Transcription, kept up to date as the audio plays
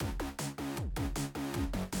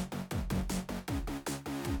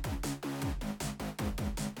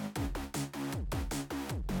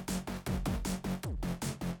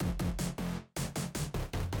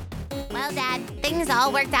Well, Dad, things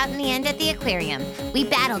all worked out in the end at the aquarium. We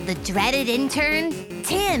battled the dreaded intern,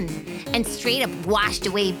 Tim, and straight up washed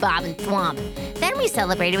away Bob and Thwomp. Then we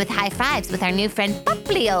celebrated with high fives with our new friend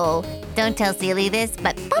Poplio. Don't tell Sealy this,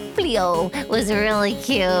 but Poplio was really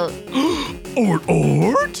cute.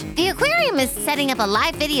 Ort? The aquarium is setting up a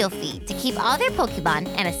live video feed to keep all their Pokemon,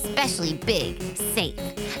 and especially Big, safe.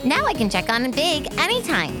 Now I can check on Big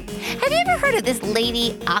anytime. Have you ever heard of this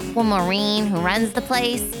lady, Aquamarine, who runs the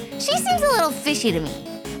place? She seems a little fishy to me.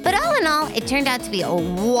 But all in all, it turned out to be a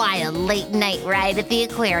wild late night ride at the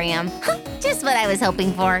aquarium. Just what I was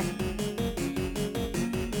hoping for.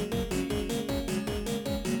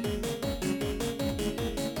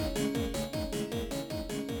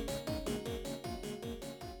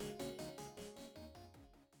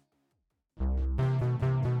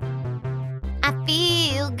 I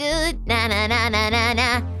feel good, na na na na na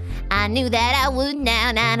na. I knew that I would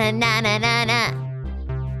now, na na na na na na.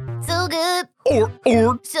 So good,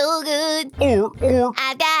 Ort. so good. Ort.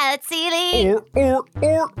 I got Sealy. Ort.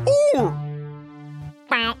 Bow,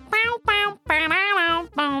 bow, bow, bow, bow,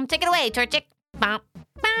 bow. Take it away, Torchic. Bow,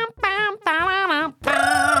 bow, bow, bow, bow,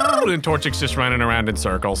 bow. And Torchic's just running around in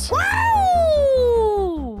circles. Woo!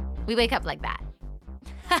 We wake up like that.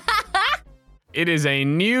 It is a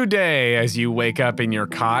new day as you wake up in your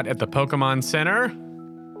cot at the Pokemon Center.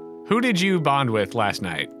 Who did you bond with last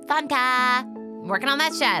night? Fanta. Working on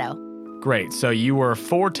that shadow. Great, so you were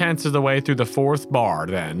 4/10 of the way through the 4th bar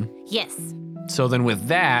then. Yes. So then with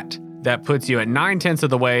that puts you at 9/10 of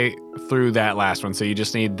the way through that last one. So you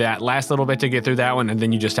just need that last little bit to get through that one, and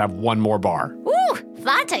then you just have one more bar. Woo!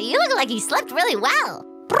 Fanta, you look like you slept really well.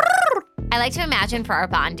 I like to imagine for our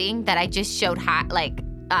bonding that I just showed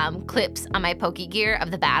clips on my Pokegear of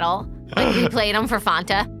the battle. Like we played them for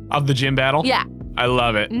Fanta. Of the gym battle? Yeah. I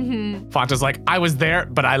love it. Mm-hmm. Fanta's like, I was there,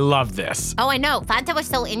 but I love this. Oh, I know. Fanta was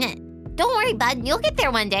so in it. Don't worry, bud. You'll get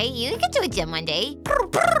there one day. You get to a gym one day.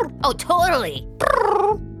 Oh, totally.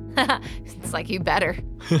 It's like, you better.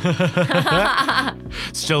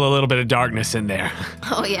 Still a little bit of darkness in there.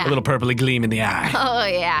 Oh, yeah. A little purpley gleam in the eye. Oh,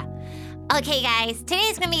 yeah. Okay, guys.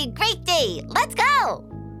 Today's going to be a great day. Let's go.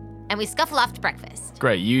 And we scuffle off to breakfast.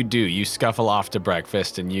 Great, you do. You scuffle off to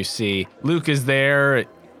breakfast and you see Luke is there. It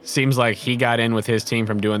seems like he got in with his team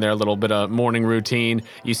from doing their little bit of morning routine.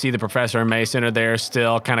 You see the professor and Mason are there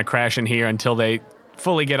still kind of crashing here until they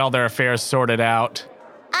fully get all their affairs sorted out.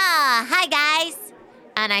 Hi, guys.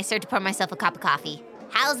 And I start to pour myself a cup of coffee.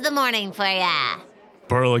 How's the morning for ya?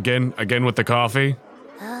 Pearl again with the coffee?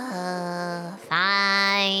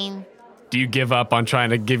 Fine. Do you give up on trying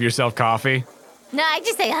to give yourself coffee? No, I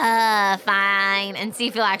just say, fine, and see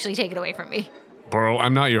if he'll actually take it away from me. Pearl,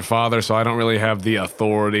 I'm not your father, so I don't really have the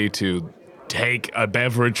authority to take a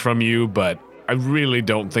beverage from you, but I really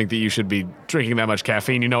don't think that you should be drinking that much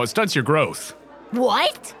caffeine. You know, it stunts your growth.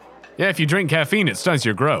 What? Yeah, if you drink caffeine, it stunts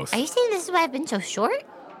your growth. Are you saying this is why I've been so short?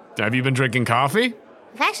 Have you been drinking coffee?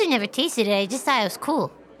 I've actually never tasted it. I just thought it was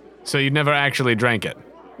cool. So you never actually drank it?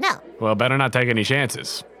 No. Well, better not take any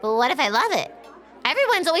chances. But what if I love it?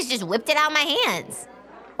 Everyone's always just whipped it out of my hands.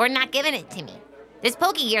 Or not giving it to me. This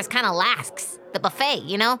Pokegear's kind of lax. The buffet,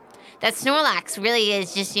 you know? That Snorlax really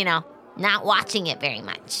is just, not watching it very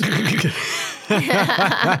much.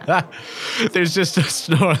 There's just a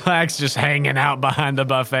Snorlax just hanging out behind the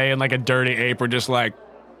buffet and like a dirty ape. We're just like,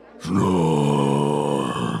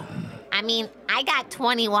 Snore. I mean, I got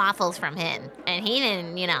 20 waffles from him, and he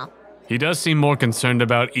didn't, He does seem more concerned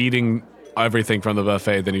about eating everything from the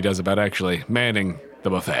buffet than he does about actually manning the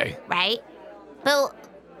buffet. Right? But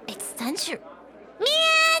it stunts your...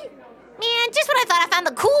 Man, just when I thought I found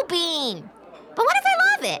the cool bean. But what if I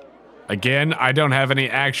love it? Again, I don't have any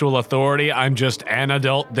actual authority. I'm just an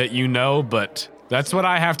adult that you know, but that's what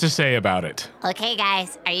I have to say about it. Okay,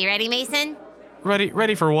 guys, are you ready, Mason?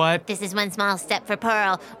 Ready for what? This is one small step for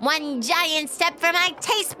Pearl, one giant step for my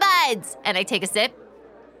taste buds. And I take a sip.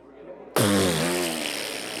 Yuck!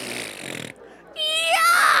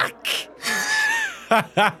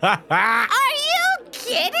 Are you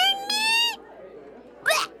kidding me?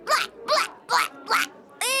 Blah, blah, blah, blah, blah.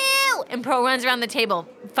 Ew! And Pearl runs around the table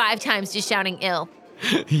 5 times just shouting ill.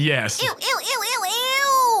 Yes. Ew, ew, ew, ew,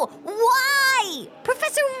 ew! Why?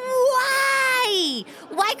 Professor, why?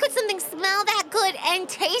 Why could something smell that good and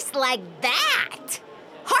taste like that?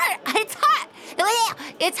 It's hot!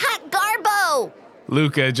 It's hot garbo!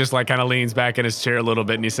 Luca just like kind of leans back in his chair a little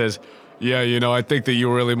bit and he says, yeah, I think that you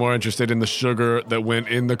were really more interested in the sugar that went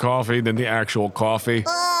in the coffee than the actual coffee.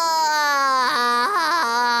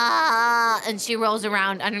 And she rolls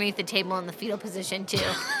around underneath the table in the fetal position, too.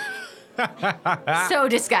 So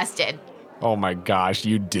disgusted. Oh my gosh,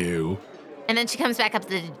 you do. And then she comes back up to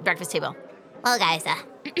the breakfast table. Well, guys,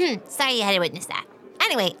 sorry you had to witness that.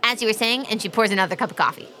 Anyway, as you were saying, and she pours another cup of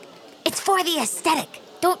coffee. It's for the aesthetic.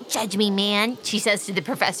 Don't judge me, man, she says to the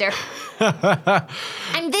professor.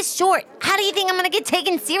 I'm this short. How do you think I'm going to get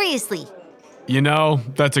taken seriously? You know,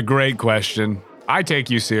 that's a great question. I take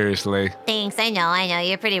you seriously. Thanks, I know,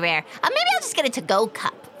 you're pretty rare. Maybe I'll just get a to-go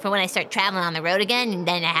cup for when I start traveling on the road again, and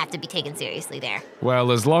then I have to be taken seriously there.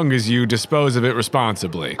 Well, as long as you dispose of it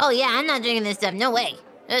responsibly. Oh yeah, I'm not drinking this stuff, no way.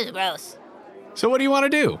 This is gross. So what do you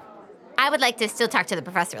want to do? I would like to still talk to the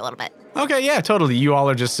professor a little bit. Okay, yeah, totally. You all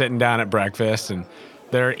are just sitting down at breakfast, and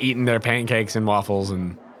they're eating their pancakes and waffles,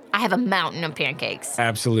 and... I have a mountain of pancakes.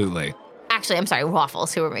 Absolutely. Actually, I'm sorry,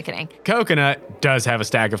 waffles. Who are we kidding? Coconut does have a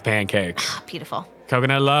stack of pancakes. Beautiful.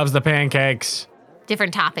 Coconut loves the pancakes.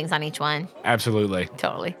 Different toppings on each one. Absolutely.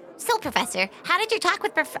 Totally. So, Professor, how did your talk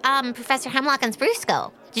with Professor Hemlock and Spruce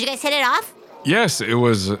go? Did you guys hit it off? Yes, it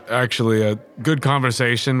was actually a good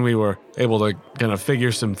conversation. We were able to kind of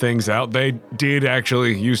figure some things out. They did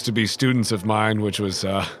actually used to be students of mine, which was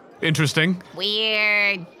interesting.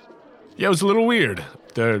 Weird. Yeah, it was a little weird.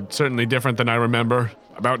 They're certainly different than I remember.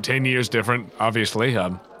 About 10 years different, obviously.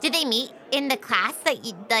 Did they meet in the class that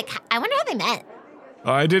you, I wonder how they met.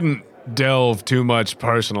 I didn't delve too much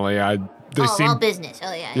personally. All business.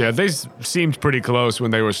 Oh, yeah. Yeah, they seemed pretty close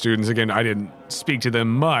when they were students. Again, I didn't speak to them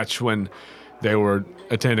much when they were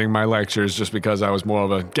attending my lectures just because I was more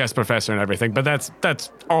of a guest professor and everything, but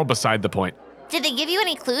that's all beside the point. Did they give you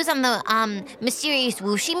any clues on the mysterious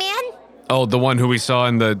whooshy man? Oh, the one who we saw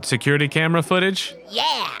in the security camera footage?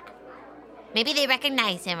 Yeah. Maybe they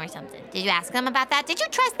recognized him or something. Did you ask them about that? Did you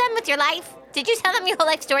trust them with your life? Did you tell them your whole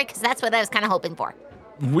life story? Because that's what I was kind of hoping for.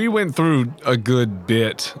 We went through a good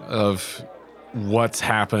bit of what's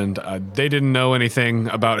happened. They didn't know anything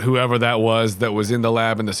about whoever that was in the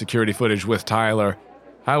lab in the security footage with Tyler.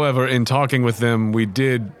 However, in talking with them, we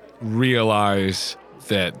did realize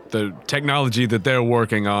that the technology that they're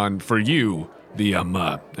working on for you,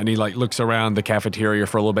 and he looks around the cafeteria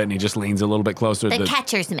for a little bit and he just leans a little bit closer. The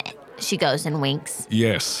catcher's mitt. She goes and winks.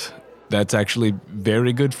 Yes, that's actually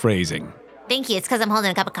very good phrasing. Thank you. It's because I'm holding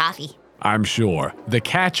a cup of coffee. I'm sure. The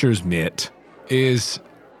catcher's mitt is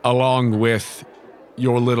along with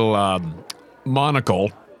your little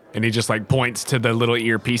monocle, and he just points to the little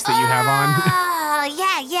earpiece that you have on.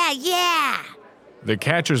 Oh, yeah. The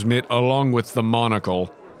catcher's mitt along with the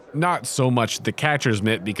monocle, not so much the catcher's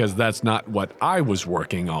mitt because that's not what I was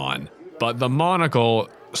working on, but the monocle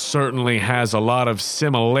certainly has a lot of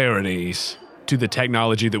similarities to the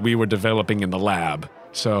technology that we were developing in the lab.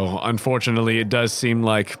 So unfortunately, it does seem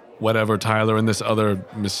like whatever Tyler and this other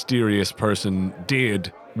mysterious person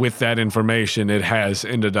did with that information, it has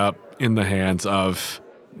ended up in the hands of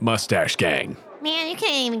Mustache Gang. Man, you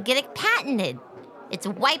can't even get it patented. It's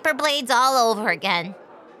wiper blades all over again.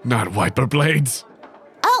 Not wiper blades.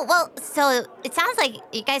 Oh, well, so it sounds like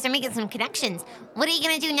you guys are making some connections. What are you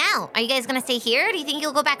going to do now? Are you guys going to stay here, or do you think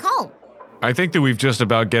you'll go back home? I think that we've just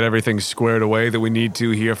about get everything squared away that we need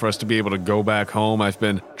to here for us to be able to go back home. I've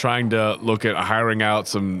been trying to look at hiring out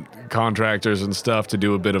some contractors and stuff to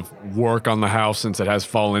do a bit of work on the house since it has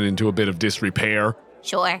fallen into a bit of disrepair.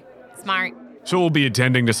 Sure. Smart. So we'll be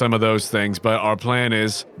attending to some of those things, but our plan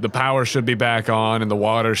is the power should be back on and the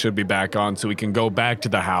water should be back on so we can go back to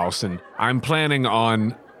the house. And I'm planning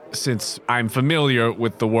on, since I'm familiar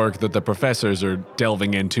with the work that the professors are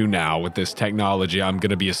delving into now with this technology, I'm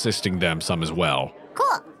going to be assisting them some as well.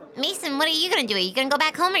 Cool. Mason, what are you going to do? Are you going to go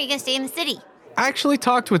back home or are you going to stay in the city? I actually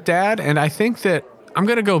talked with Dad, and I think that I'm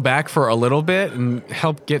going to go back for a little bit and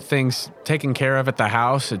help get things taken care of at the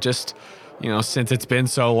house. It just, since it's been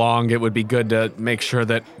so long, it would be good to make sure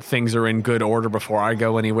that things are in good order before I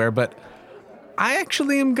go anywhere. But I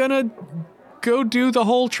actually am going to go do the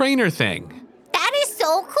whole trainer thing. That is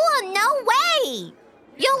so cool. No way.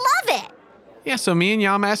 You'll love it. Yeah, so me and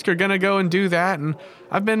Yamask are going to go and do that. And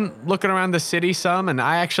I've been looking around the city some, and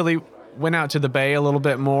I actually went out to the bay a little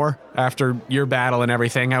bit more after your battle and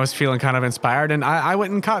everything. I was feeling kind of inspired, and I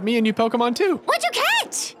went and caught me a new Pokemon too. What'd you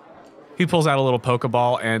catch? He pulls out a little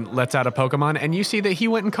Pokeball and lets out a Pokemon, and you see that he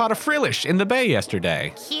went and caught a Frillish in the bay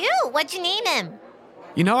yesterday. Cute. What'd you name him?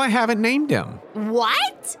 I haven't named him.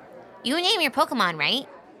 What? You name your Pokemon, right?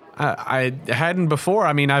 I hadn't before.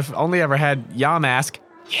 I mean, I've only ever had Yamask.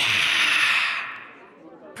 Yeah.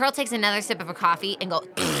 Pearl takes another sip of her coffee and goes,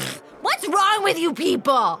 what's wrong with you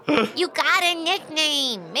people? You got a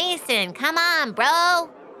nickname. Mason, come on, bro.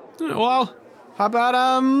 Well, how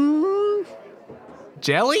about,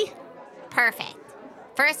 Jelly? Perfect.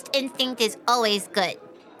 First instinct is always good.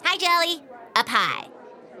 Hi, Jelly. Up high.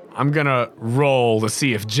 I'm gonna roll to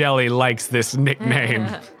see if Jelly likes this nickname.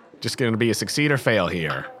 Just gonna be a succeed or fail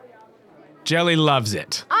here. Jelly loves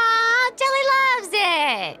it. Aw, Jelly loves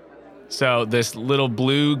it. So this little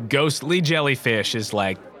blue ghostly jellyfish is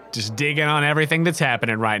like just digging on everything that's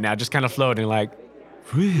happening right now, just kind of floating like,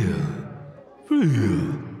 real.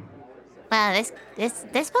 Wow, this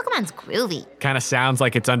Pokemon's groovy. Kind of sounds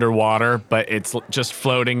like it's underwater, but it's just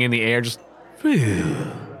floating in the air, just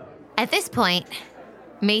real. At this point,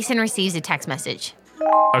 Mason receives a text message.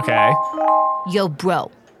 Okay. Yo, bro,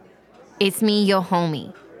 it's me, your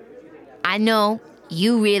homie. I know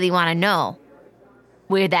you really want to know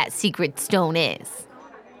where that secret stone is.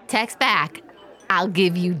 Text back, I'll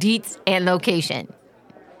give you deets and location.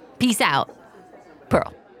 Peace out,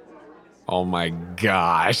 Pearl. Oh my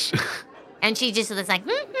gosh. And she just was like,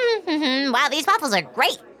 wow, these waffles are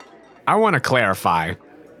great. I want to clarify.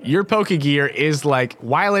 Your Pokegear is like,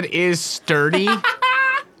 while it is sturdy,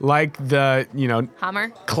 like the, Hummer?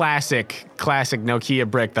 classic Nokia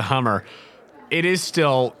brick, the Hummer, it is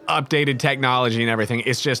still updated technology and everything.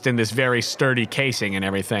 It's just in this very sturdy casing and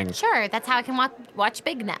everything. Sure, that's how I can watch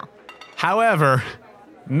Big now. However,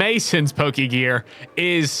 Mason's Pokegear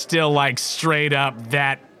is still like straight up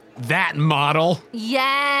that model.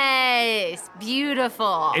 Yes,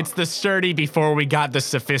 beautiful. It's the sturdy before we got the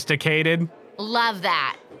sophisticated. Love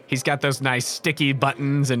that. He's got those nice sticky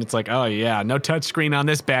buttons, and it's like, oh yeah, no touchscreen on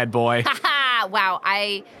this bad boy. Haha, wow,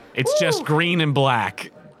 It's just green and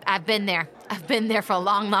black. I've been there. I've been there for a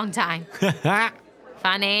long, long time.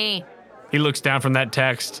 Funny. He looks down from that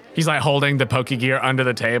text. He's like holding the Pokegear under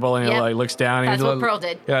the table, and he Yep. like looks down. That's and what Pearl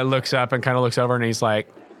did. Yeah, looks up and kind of looks over, and he's like,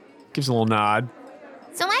 gives a little nod.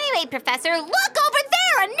 So anyway, Professor, look over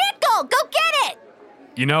there, a nickel. Go get it.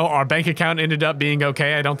 You know, our bank account ended up being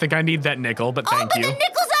okay. I don't think I need that nickel, but thank but you. the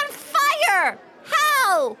nickel's on fire.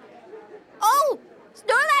 How? Oh,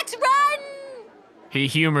 Snorlax, run! He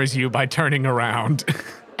humors you by turning around.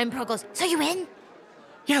 And Pearl goes, so you in?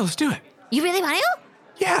 Yeah, let's do it. You really want to?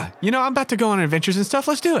 Yeah, I'm about to go on adventures and stuff.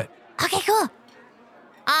 Let's do it. Okay, cool.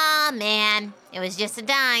 Aw, man, it was just a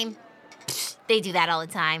dime. Psh, they do that all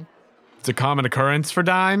the time. It's a common occurrence for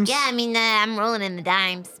dimes. Yeah, I mean, I'm rolling in the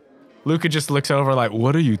dimes. Luca just looks over like,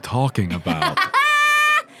 what are you talking about?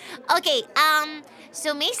 Okay,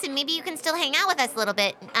 so Mason, maybe you can still hang out with us a little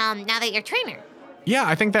bit, now that you're trainer. Yeah,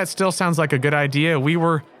 I think that still sounds like a good idea. We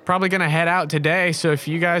were probably going to head out today, so if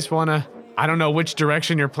you guys want to, I don't know which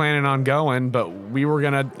direction you're planning on going, but we were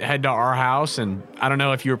going to head to our house, and I don't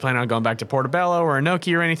know if you were planning on going back to Portobello or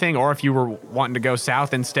Inoki or anything, or if you were wanting to go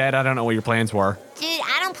south instead. I don't know what your plans were. Dude,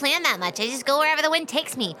 I don't plan that much. I just go wherever the wind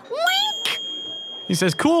takes me. Wink! He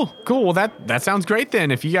says, cool. Well, that sounds great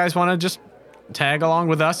then. If you guys want to just tag along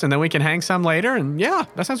with us, and then we can hang some later, and yeah,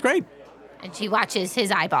 that sounds great. And she watches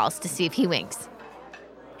his eyeballs to see if he winks.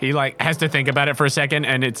 He has to think about it for a second,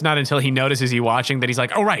 and it's not until he notices you watching that he's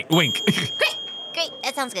like, oh, right, wink. Great.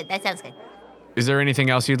 That sounds good. Is there anything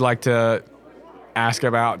else you'd like to ask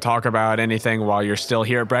about, talk about, anything while you're still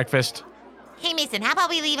here at breakfast? Hey, Mason, how about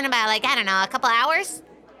we leave in about, I don't know, a couple hours?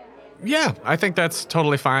 Yeah, I think that's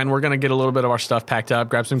totally fine. We're going to get a little bit of our stuff packed up,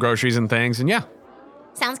 grab some groceries and things, and yeah.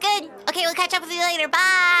 Sounds good. Okay, we'll catch up with you later.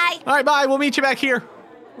 Bye. All right, bye. We'll meet you back here.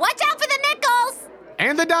 Watch out for the nickels.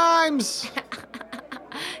 And the dimes.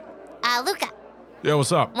 Luca, Yeah,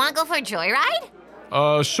 what's up? want to go for a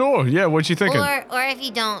joyride? Sure. Yeah, what you thinking? Or if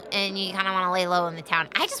you don't and you kind of want to lay low in the town,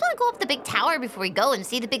 I just want to go up the big tower before we go and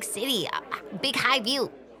see the big city, big high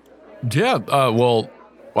view. Yeah, well,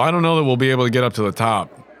 I don't know that we'll be able to get up to the top.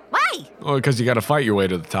 Why? Oh, because you got to fight your way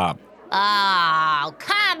to the top. Oh,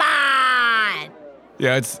 come on.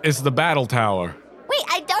 Yeah, it's the battle tower. Wait,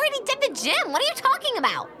 I already did the gym. What are you talking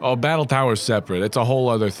about? Oh, battle tower's separate. It's a whole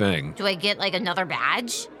other thing. Do I get like another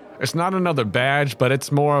badge? It's not another badge, but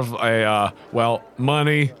it's more of a,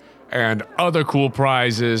 money and other cool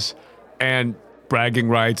prizes and bragging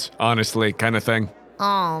rights, honestly, kind of thing.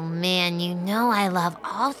 Oh man, you know I love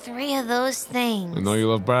all three of those things. I know you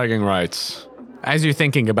love bragging rights. As you're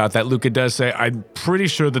thinking about that, Luca does say, I'm pretty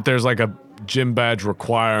sure that there's like a gym badge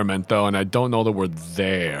requirement, though, and I don't know that we're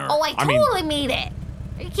there. Oh, I totally made it.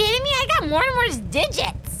 Are you kidding me? I got more and more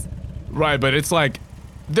digits. Right, but it's like,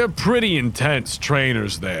 they're pretty intense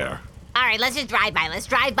trainers there. All right, let's just drive by. Let's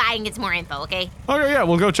drive by and get some more info, okay? Okay, yeah,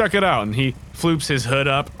 we'll go check it out. And he floops his hood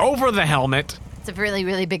up over the helmet. It's a really,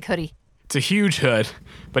 really big hoodie. It's a huge hood,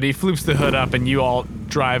 but he floops the hood up and you all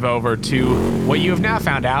drive over to what you have now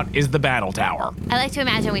found out is the battle tower. I like to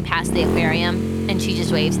imagine we pass the aquarium and she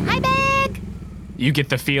just waves, "Hi, Big!" You get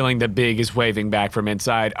the feeling that Big is waving back from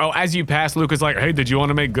inside. Oh, as you pass, Luke is like, hey, did you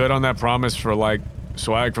want to make good on that promise for,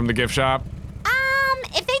 swag from the gift shop?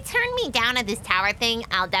 If they turn me down at this tower thing,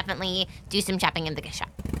 I'll definitely do some shopping in the gift shop.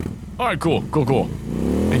 All right, cool.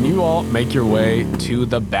 And you all make your way to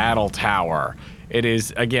the battle tower. It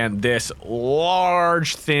is, again, this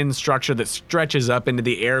large, thin structure that stretches up into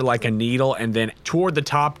the air like a needle, and then toward the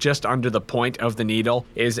top, just under the point of the needle,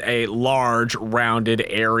 is a large, rounded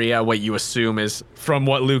area, what you assume is, from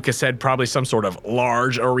what Lucas said, probably some sort of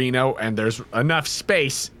large arena, and there's enough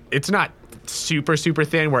space. It's not super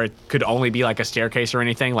thin where it could only be like a staircase or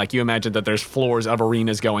anything. Like, you imagine that there's floors of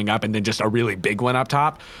arenas going up and then just a really big one up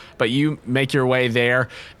top. But you make your way there,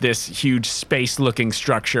 this huge space-looking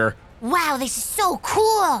structure. Wow, this is so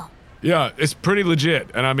cool. Yeah, it's pretty legit.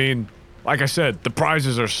 And I mean, like I said, the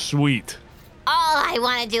prizes are sweet. Oh, I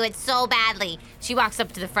want to do it so badly. She walks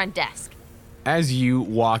up to the front desk. As you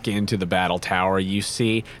walk into the battle tower, you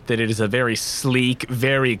see that it is a very sleek,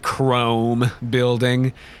 very chrome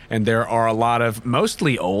building, and there are a lot of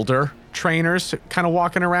mostly older trainers kind of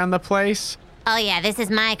walking around the place. Oh yeah, this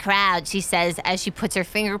is my crowd, she says as she puts her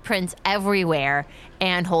fingerprints everywhere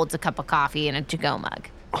and holds a cup of coffee in a to-go mug.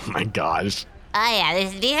 Oh my gosh. Oh yeah,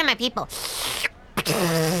 these are my people.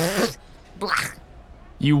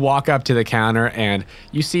 You walk up to the counter and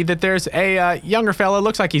you see that there's a younger fella,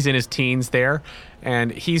 looks like he's in his teens there,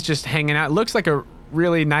 and he's just hanging out. Looks like a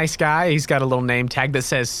really nice guy. He's got a little name tag that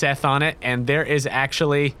says Seth on it, and there is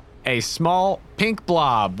actually a small pink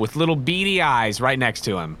blob with little beady eyes right next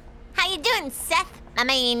to him. How you doing, Seth? My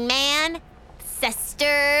main man?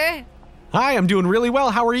 Sister? Hi, I'm doing really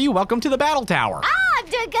well. How are you? Welcome to the battle tower. Oh, I'm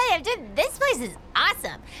doing good. This place is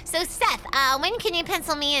awesome. So, Seth, when can you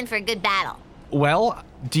pencil me in for a good battle? Well,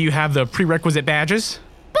 do you have the prerequisite badges?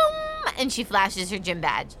 Boom! And she flashes her gym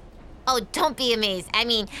badge. Oh, don't be amazed. I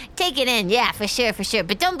mean, take it in. Yeah, for sure.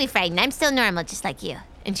 But don't be frightened. I'm still normal, just like you.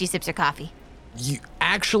 And she sips her coffee. You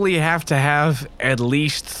actually have to have at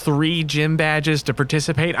least 3 gym badges to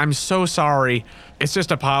participate. I'm so sorry. It's just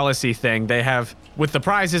a policy thing. They have, with the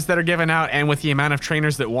prizes that are given out and with the amount of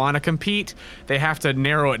trainers that want to compete, they have to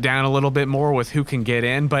narrow it down a little bit more with who can get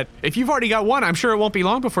in. But if you've already got 1, I'm sure it won't be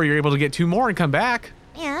long before you're able to get 2 more and come back.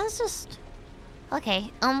 Yeah, that's just...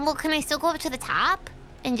 Okay, well, can I still go up to the top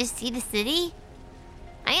and just see the city?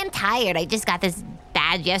 I am tired. I just got this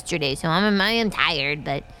badge yesterday, so I am tired,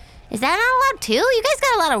 but... Is that not allowed too? You guys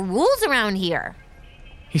got a lot of rules around here.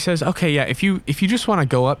 He says, okay, yeah, if you just want to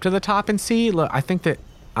go up to the top and see, look, I think that,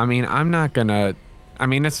 I mean, I'm not gonna, I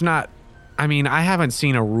mean, it's not, I mean, I haven't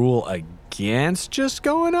seen a rule against just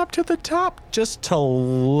going up to the top just to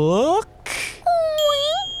look.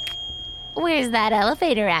 Wink. Where's that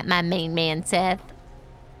elevator at, my main man, Seth?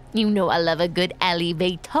 You know I love a good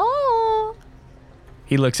elevator.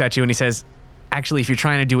 He looks at you and he says, actually, if you're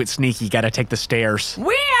trying to do it sneaky, you gotta take the stairs.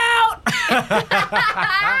 We out!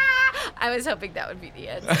 I was hoping that would be the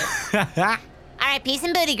answer. All right, peace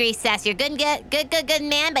and booty grease, Seth. You're good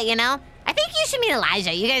man, but you know, I think you should meet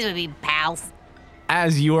Elijah. You guys would be pals.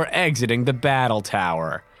 As you are exiting the battle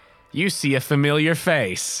tower, you see a familiar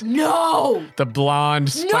face. No! The blonde,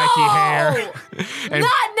 spiky hair. And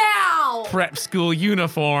not now! prep school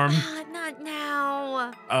uniform Not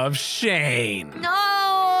now. of Shane. No!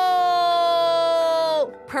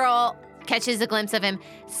 Pearl catches a glimpse of him,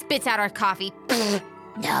 spits out her coffee.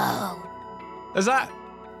 No. Is that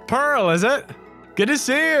Pearl, is it? Good to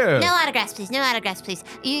see you. No autographs, please. You,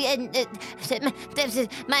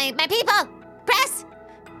 my people, press,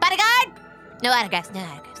 bodyguard. No autographs,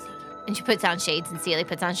 thank you. And she puts on shades, and Celie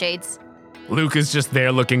puts on shades. Luke is just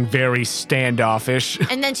there looking very standoffish.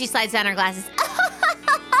 And then she slides down her glasses.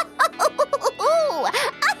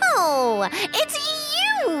 Oh, it's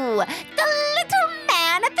you, the little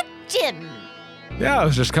man at the gym. Yeah, I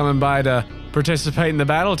was just coming by to participate in the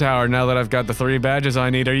battle tower now that I've got the 3 badges I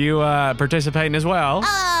need. Are you participating as well?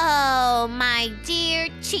 Oh, my dear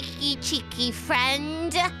cheeky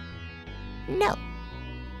friend. No,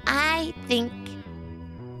 I think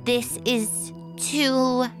this is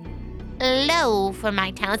too low for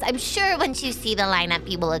my talents. I'm sure once you see the lineup,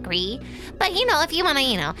 you will agree. But, you know, if you want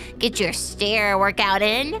to, get your stair workout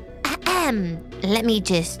in, let me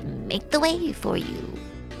just make the way for you.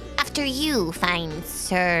 After you, fine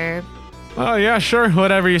sir. Oh, yeah, sure.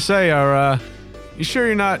 Whatever you say. Are you sure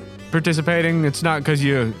you're not participating? It's not because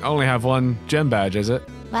you only have 1 gym badge, is it?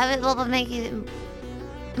 What will make you...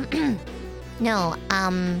 No,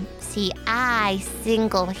 see, I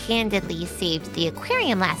single-handedly saved the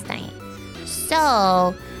aquarium last night.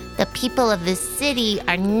 So, the people of the city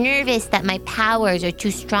are nervous that my powers are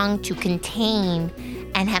too strong to contain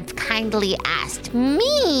and have kindly asked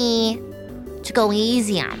me to go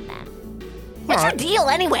easy on them. What's your deal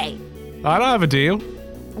anyway? I don't have a deal.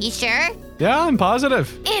 You sure? Yeah, I'm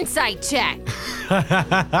positive. Insight check.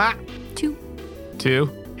 2. 2.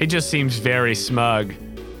 He just seems very smug.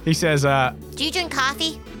 He says, Do Do you drink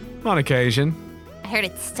coffee? On occasion. I heard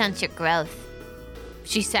it stunts your growth.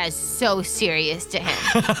 She says so serious to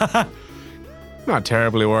him. Not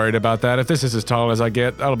terribly worried about that. If this is as tall as I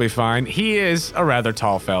get, that'll be fine. He is a rather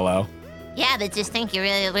tall fellow. Yeah, but just think you're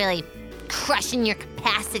really, really crushing your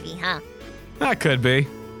capacity, huh? That could be.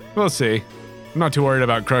 We'll see. I'm not too worried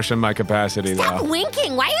about crushing my capacity, Stop though.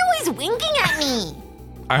 winking. Why are you always winking at me?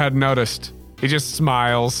 I hadn't noticed. He just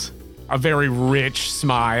smiles. A very rich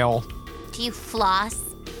smile. Do you floss?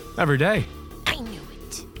 Every day. I knew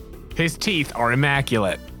it. His teeth are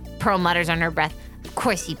immaculate. Pearl mutters under her breath. Of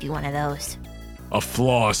course you'd be one of those. A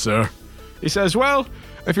flosser. He says, well,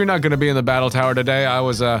 if you're not going to be in the battle tower today, I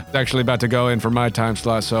was actually about to go in for my time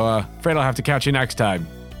slot, so afraid I'll have to catch you next time.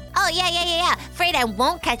 Oh, yeah. Afraid I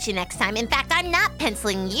won't catch you next time. In fact, I'm not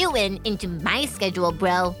penciling you into my schedule,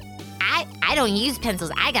 bro. I don't use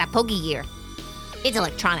pencils. I got Poke Gear. It's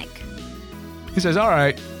electronic. He says, all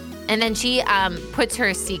right. And then she puts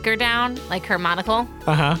her seeker down, like her monocle.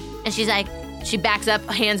 Uh-huh. And she's like, she backs up,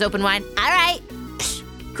 hands open wide. All right. Psh,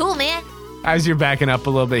 cool, man. As you're backing up a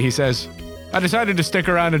little bit, he says, I decided to stick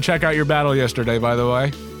around and check out your battle yesterday, by the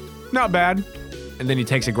way. Not bad. And then he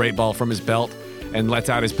takes a great ball from his belt and lets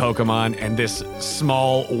out his Pokemon, and this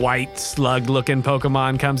small, white, slug-looking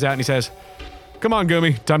Pokemon comes out, and he says, come on,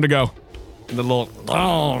 Gumi, time to go. And the little...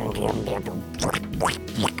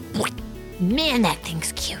 Man, that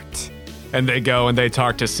thing's cute. And they go and they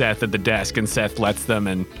talk to Seth at the desk, and Seth lets them,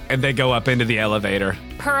 and they go up into the elevator.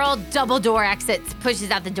 Pearl double door exits, pushes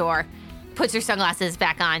out the door, puts her sunglasses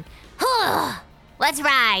back on. Let's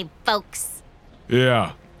ride, folks.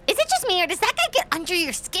 Yeah. Is it just me, or does that guy get under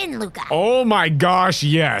your skin, Luca? Oh my gosh,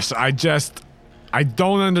 yes. I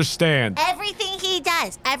don't understand. Everything he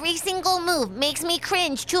does, every single move makes me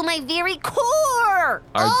cringe to my very core.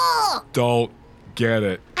 I don't get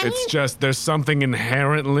it. It's just there's something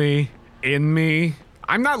inherently in me.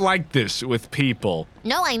 I'm not like this with people.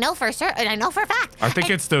 No, I know for certain. I know for a fact. I think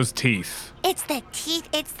it's those teeth. It's the teeth.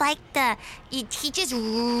 It's like he just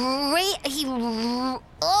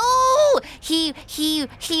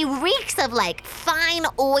he reeks of like fine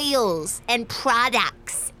oils and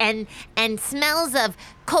products and smells of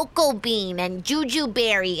cocoa bean and juju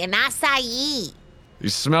berry and acai. He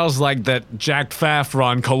smells like that Jack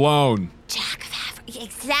Fafron cologne. Jack Fafron.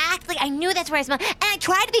 Exactly. I knew that's where I smell. And I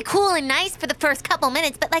tried to be cool and nice for the first couple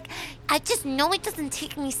minutes, but like I just know it doesn't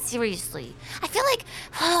take me seriously. I feel like,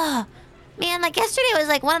 man, like yesterday was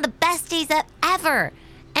like one of the best days ever.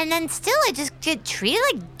 And then still I just get treated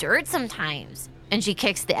like dirt sometimes. And she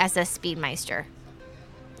kicks the SS Speedmeister.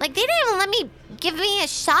 Like they didn't even let me give me a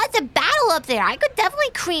shot to battle up there. I could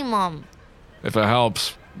definitely cream them. If it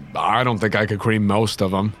helps, I don't think I could cream most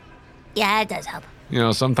of them. Yeah, it does help. You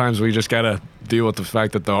know, sometimes we just gotta deal with the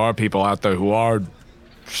fact that there are people out there who are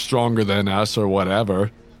stronger than us or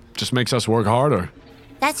whatever. Just makes us work harder.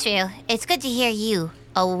 That's true. It's good to hear you,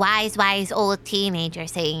 a wise old teenager,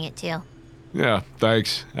 saying it too. Yeah,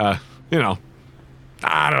 thanks. You know,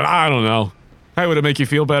 I don't know. Hey, would it make you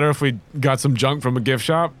feel better if we got some junk from a gift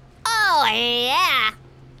shop? Oh, yeah.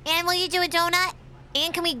 And will you do a donut?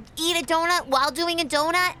 And can we eat a donut while doing a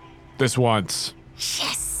donut? This once.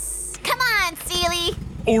 Yes. Come on, Seely.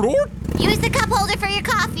 Order? Use the cup holder for your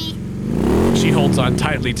coffee. She holds on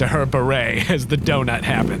tightly to her beret as the donut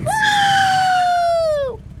happens.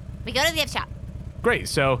 Woo! We go to the gift shop. Great,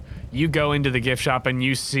 so you go into the gift shop and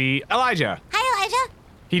you see Elijah. Hi, Elijah.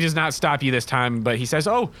 He does not stop you this time, but he says,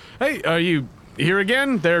 oh, hey, are you here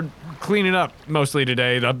again? They're cleaning up mostly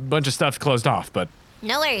today. A bunch of stuff's closed off, but...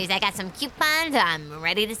 No worries. I got some coupons I'm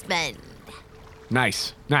ready to spend.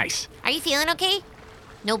 Nice. Are you feeling okay?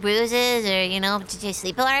 No bruises or, did you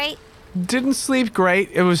sleep all right? Didn't sleep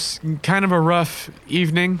great. It was kind of a rough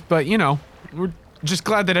evening, but, we're just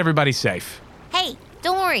glad that everybody's safe. Hey,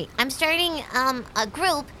 don't worry. I'm starting a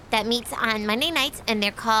group that meets on Monday nights, and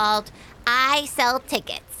they're called I Sell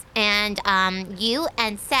Tickets. And you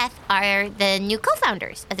and Seth are the new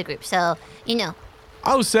co-founders of the group, so you know.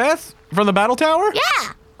 Oh, Seth? From the Battle Tower?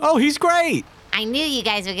 Yeah! Oh, he's great. I knew you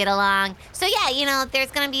guys would get along. So yeah,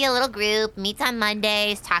 there's gonna be a little group, meets on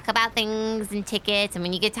Mondays, talk about things and tickets, and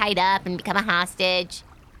when you get tied up and become a hostage.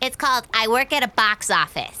 It's called I Work at a Box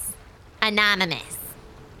Office. Anonymous.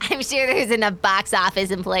 I'm sure there's enough box office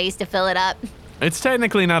employees to fill it up. It's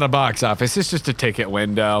technically not a box office. It's just a ticket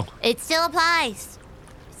window. It still applies.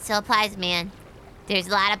 Man. There's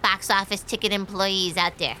a lot of box office ticket employees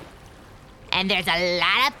out there. And there's a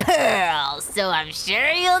lot of pearls, so I'm sure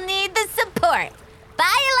you'll need the support.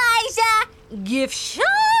 Bye, Elijah! Gift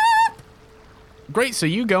shop! Great, so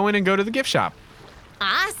you go in and go to the gift shop.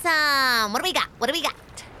 Awesome! What do we got?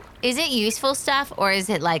 Is it useful stuff, or is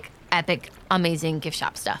it like epic, amazing gift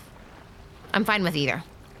shop stuff. I'm fine with either.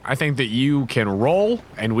 I think that you can roll,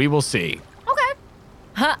 and we will see. Okay.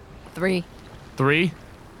 Huh. 3. 3?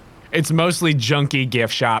 It's mostly junky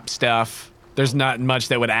gift shop stuff. There's not much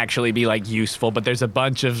that would actually be like useful, but there's a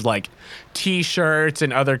bunch of like t-shirts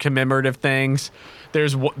and other commemorative things.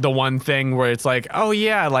 There's the one thing where it's like, oh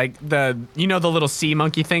yeah, like the little sea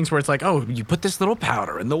monkey things where it's like, oh, you put this little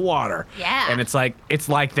powder in the water. Yeah. And it's like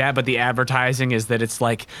that, but the advertising is that it's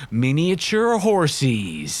like miniature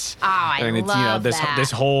horsies. Oh, I and it's, love that.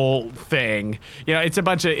 this whole thing. It's a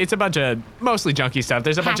bunch of mostly junky stuff.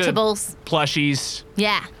 There's a bunch of Hatchables. plushies.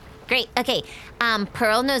 Yeah. Great. Okay.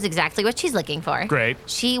 Pearl knows exactly what she's looking for. Great.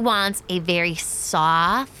 She wants a very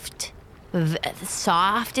soft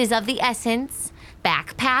is of the essence,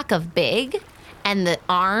 backpack of Big, and the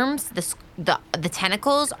arms, the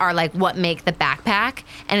tentacles are like what make the backpack,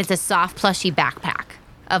 and it's a soft, plushy backpack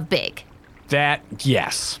of Big. That,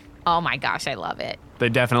 yes. Oh my gosh, I love it. They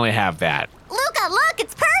definitely have that. Luca, look,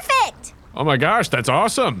 it's perfect. Oh my gosh, that's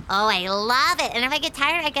awesome. Oh, I love it. And if I get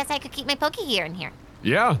tired, I guess I could keep my Poke Gear in here.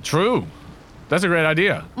 Yeah, true. That's a great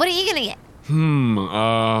idea. What are you gonna get?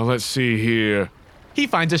 Let's see here. He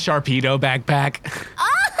finds a Sharpedo backpack.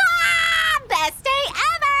 Oh, best day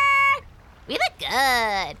ever! We look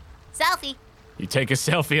good. Selfie. You take a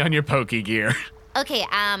selfie on your Poke Gear. Okay,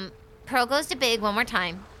 Pearl goes to Big one more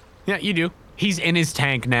time. Yeah, you do. He's in his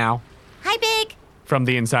tank now. Hi, Big. From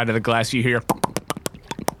the inside of the glass, you hear.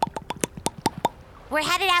 We're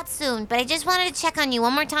headed out soon, but I just wanted to check on you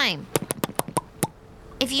one more time.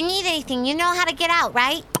 If you need anything, you know how to get out,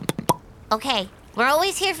 right? Okay, we're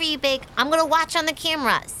always here for you, Big. I'm gonna watch on the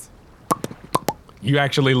cameras. You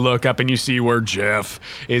actually look up and you see where Jeff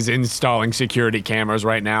is installing security cameras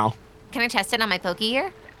right now. Can I test it on my Poke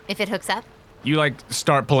Gear? If it hooks up? You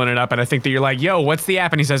start pulling it up, and I think that you're like, "Yo, what's the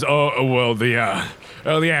app?" And he says, the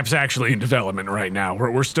app's actually in development right now.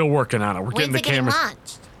 We're still working on it. We're getting the When's it getting cameras.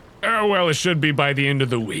 launched? Oh well, it should be by the end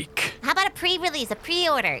of the week. How about a pre-release, a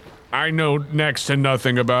pre-order? I know next to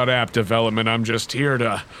nothing about app development.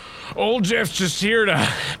 Old Jeff's just here to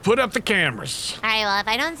put up the cameras. All right, well, if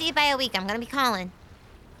I don't see you by a week, I'm gonna be calling.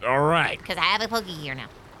 All right. Because I have a Poke Gear now.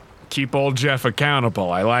 Keep old Jeff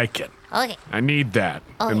accountable. I like it. Okay. I need that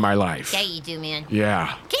in my life. Yeah, you do, man.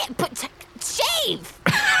 Yeah. Shave!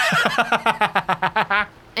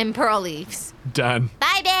 And Pearl leaves. Done.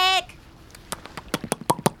 Bye, Big!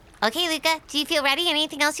 Okay, Luca, do you feel ready?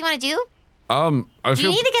 Anything else you want to do? I Do you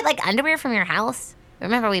need to get, underwear from your house?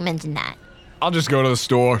 Remember we mentioned that. I'll just go to the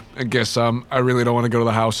store. I guess, I really don't want to go to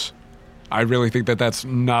the house. I really think that that's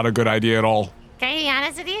not a good idea at all. Can I be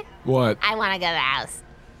honest with you? What? I want to go to the house.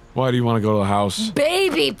 Why do you want to go to the house?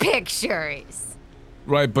 Baby pictures!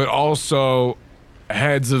 Right, but also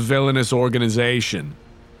heads of villainous organization.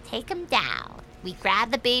 Take them down. We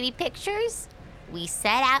grab the baby pictures, we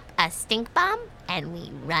set up a stink bomb, and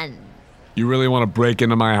we run. You really want to break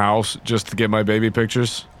into my house just to get my baby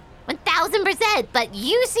pictures? 1000%, but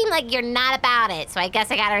you seem like you're not about it, so I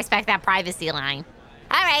guess I gotta respect that privacy line.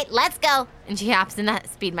 All right, let's go. And she hops in the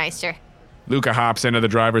Speedmeister. Luca hops into the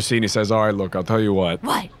driver's seat and he says, all right, look, I'll tell you what.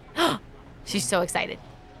 What? She's so excited.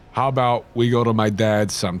 How about we go to my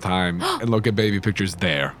dad's sometime and look at baby pictures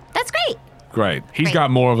there? That's great. Great. He's Great.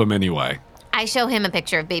 got more of them anyway. I show him a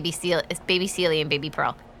picture of baby Sealy and baby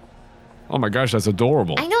Pearl. Oh my gosh, that's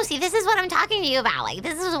adorable. I know, see, this is what I'm talking to you about.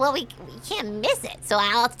 This is what we can't miss it. So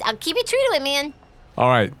I'll keep you true to it, man. All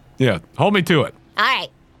right. Yeah, hold me to it. All right,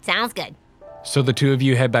 sounds good. So the two of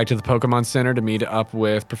you head back to the Pokemon Center to meet up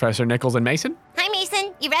with Professor Nichols and Mason? Hi,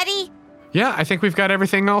 Mason. You ready? Yeah, I think we've got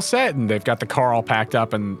everything all set, and they've got the car all packed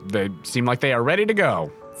up, and they seem like they are ready to go.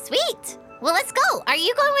 Sweet. Well, let's go. Are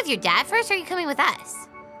you going with your dad first, or are you coming with us?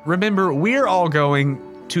 Remember, we're all going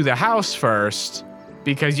to the house first,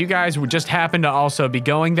 because you guys would just happen to also be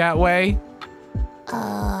going that way.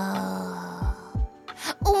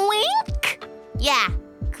 Wink? Yeah,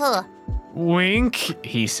 cool. Wink,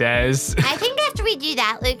 he says. I think after we do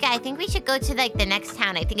that, Luca, I think we should go to, the next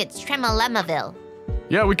town. I think it's Tremolemaville.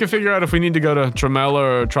 Yeah, we can figure out if we need to go to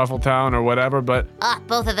Tremella or Truffletown or whatever, but...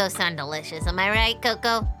 Both of those sound delicious. Am I right,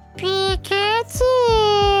 Coco? Pikachu!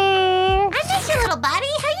 I miss you, little buddy.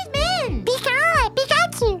 How you been?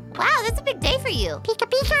 Pikachu! Wow, that's a big day for you. Pika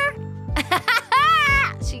Pika!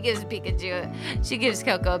 She gives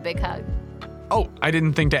Coco a big hug. Oh, I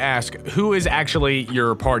didn't think to ask. Who is actually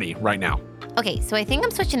your party right now? Okay, so I think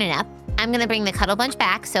I'm switching it up. I'm gonna bring the Cuddle Bunch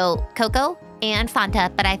back, so Coco and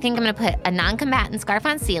Fanta, but I think I'm gonna put a non-combatant Scarf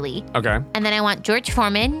on Sealy. Okay. And then I want George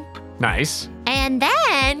Foreman. Nice. And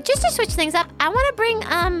then, just to switch things up, I wanna bring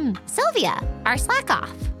Sylvia, our slack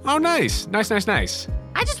off. Oh, nice. Nice.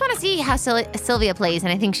 I I just want to see how Sylvia plays,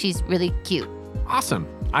 and I think she's really cute. Awesome.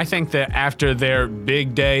 I think that after their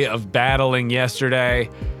big day of battling yesterday,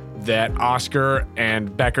 that Oscar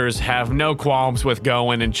and Beckers have no qualms with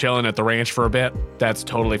going and chilling at the ranch for a bit. That's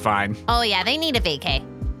totally fine. Oh yeah, they need a vacay.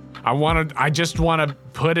 I just want to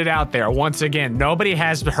put it out there once again. Nobody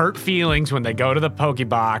has hurt feelings when they go to the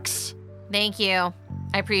Pokebox. Thank you.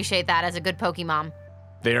 I appreciate that as a good Pokemon.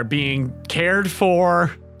 They're being cared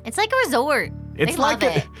for. It's like a resort. It's They love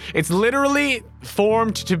it. It's literally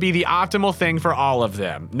formed to be the optimal thing for all of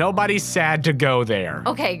them. Nobody's sad to go there.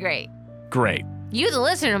 Okay, great. Great. You, the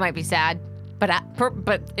listener, might be sad, but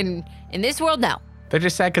in this world, no. They're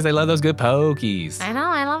just sad because they love those good Pokies. I know,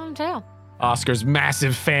 I love them too. Oscar's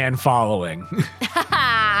massive fan following.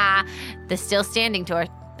 The Still Standing tour,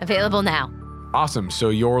 available now. Awesome. So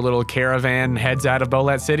your little caravan heads out of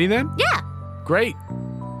Bolet City then? Yeah. Great.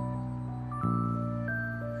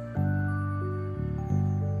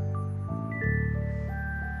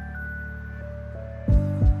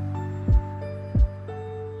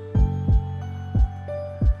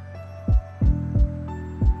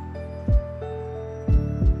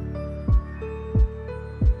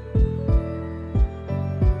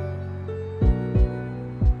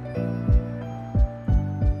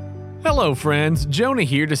 Hello, friends. Jonah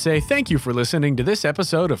here to say thank you for listening to this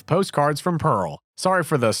episode of Postcards from Pearl. Sorry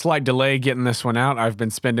for the slight delay getting this one out. I've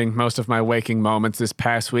been spending most of my waking moments this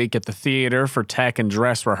past week at the theater for tech and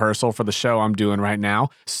dress rehearsal for the show I'm doing right now.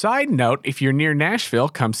 Side note, if you're near Nashville,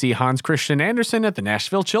 come see Hans Christian Andersen at the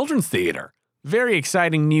Nashville Children's Theater. Very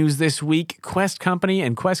exciting news this week. Quest Company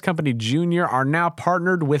and Quest Company Jr. are now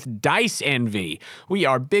partnered with Dice Envy. We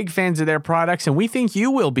are big fans of their products, and we think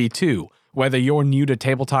you will be too. Whether you're new to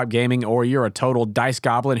tabletop gaming or you're a total dice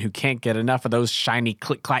goblin who can't get enough of those shiny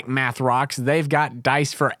click-clack math rocks, they've got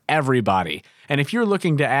dice for everybody. And if you're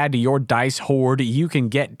looking to add to your dice hoard, you can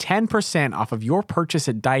get 10% off of your purchase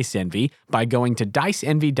at Dice Envy by going to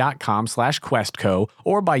diceenvy.com/questco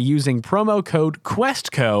or by using promo code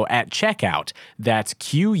QuestCo at checkout. That's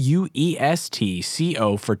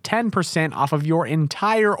QUESTCO for 10% off of your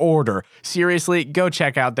entire order. Seriously, go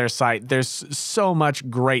check out their site. There's so much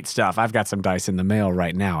great stuff. I've got some dice in the mail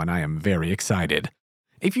right now, and I am very excited.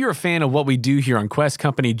 If you're a fan of what we do here on Quest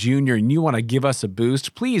Company Jr. and you want to give us a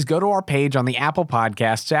boost, please go to our page on the Apple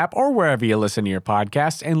Podcasts app or wherever you listen to your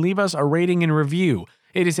podcasts and leave us a rating and review.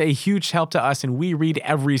 It is a huge help to us, and we read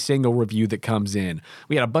every single review that comes in.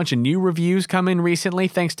 We had a bunch of new reviews come in recently.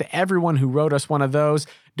 Thanks to everyone who wrote us one of those.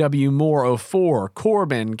 W. Moore 04,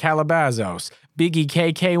 Corbin Calabazos, Biggie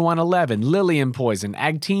KK111, Lillian Poison,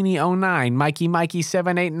 Agtini 09, Mikey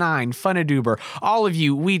 789, Funaduber. All of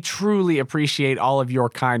you, we truly appreciate all of your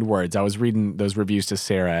kind words. I was reading those reviews to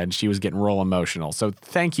Sarah, and she was getting real emotional. So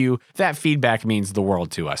thank you. That feedback means the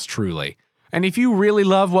world to us, truly. And if you really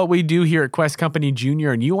love what we do here at Quest Company Jr.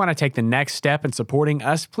 and you want to take the next step in supporting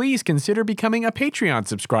us, please consider becoming a Patreon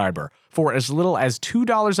subscriber. For as little as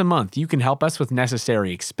 $2 a month, you can help us with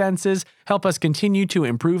necessary expenses, help us continue to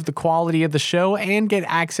improve the quality of the show, and get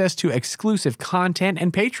access to exclusive content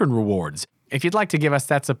and patron rewards. If you'd like to give us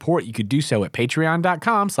that support, you could do so at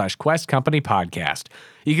patreon.com/questcompanypodcast.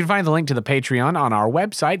 You can find the link to the Patreon on our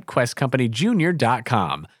website,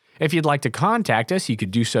 questcompanyjr.com. If you'd like to contact us, you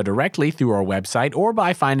could do so directly through our website or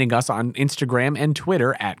by finding us on Instagram and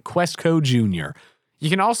Twitter at QuestCo Jr.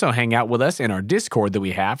 You can also hang out with us in our Discord that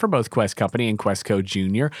we have for both Quest Company and QuestCo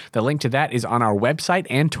Jr. The link to that is on our website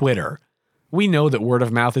and Twitter. We know that word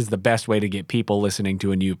of mouth is the best way to get people listening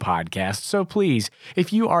to a new podcast, so please,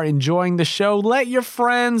 if you are enjoying the show, let your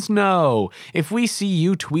friends know. If we see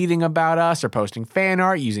you tweeting about us or posting fan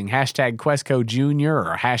art using hashtag QuestCoJr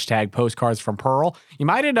or hashtag Postcards from Pearl, you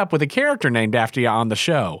might end up with a character named after you on the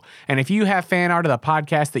show. And if you have fan art of the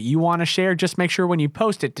podcast that you want to share, just make sure when you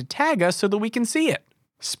post it to tag us so that we can see it.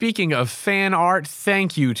 Speaking of fan art,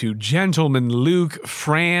 thank you to Gentleman Luke,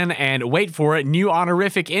 Fran, and wait for it, new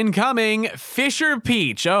honorific incoming, Fisher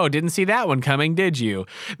Peach. Oh, didn't see that one coming, did you?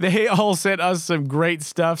 They all sent us some great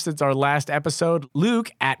stuff since our last episode.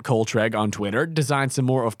 Luke, at Coltreg on Twitter, designed some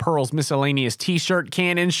more of Pearl's miscellaneous t-shirt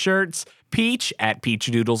cannon shirts. Peach, at Peach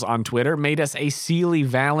Doodles on Twitter, made us a Sealy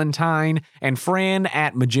Valentine, and Fran,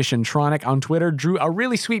 at Magiciantronic on Twitter, drew a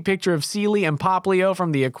really sweet picture of Sealy and Poplio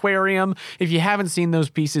from the aquarium. If you haven't seen those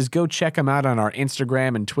pieces, go check them out on our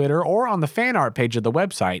Instagram and Twitter, or on the fan art page of the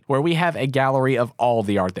website, where we have a gallery of all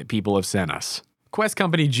the art that people have sent us. Quest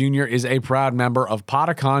Company Jr. is a proud member of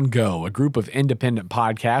Podicon Go, a group of independent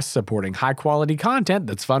podcasts supporting high-quality content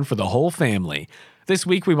that's fun for the whole family. This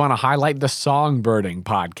week, we want to highlight the Songbirding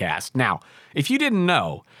podcast. Now, if you didn't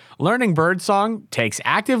know, learning birdsong takes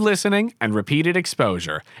active listening and repeated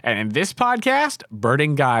exposure. And in this podcast,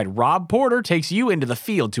 birding guide Rob Porter takes you into the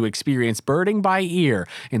field to experience birding by ear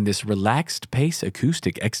in this relaxed pace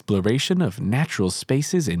acoustic exploration of natural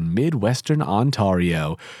spaces in Midwestern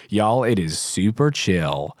Ontario. Y'all, it is super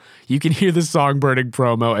chill. You can hear the Songbirding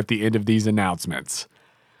promo at the end of these announcemements.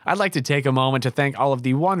 I'd like to take a moment to thank all of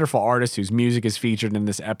the wonderful artists whose music is featured in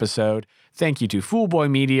this episode. Thank you to Foolboy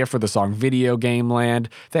Media for the song Video Game Land.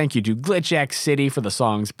 Thank you to GlitchX City for the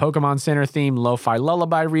songs Pokemon Center Theme Lo-Fi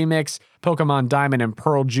Lullaby Remix, Pokemon Diamond and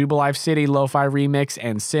Pearl Jubilife City Lo-Fi Remix,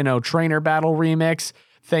 and Sinnoh Trainer Battle Remix.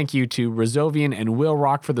 Thank you to Rezovian and Will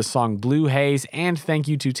Rock for the song Blue Haze, and thank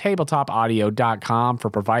you to TabletopAudio.com for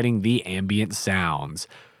providing the ambient sounds.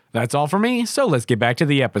 That's all for me, so let's get back to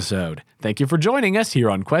the episode. Thank you for joining us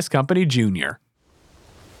here on Quest Company Jr.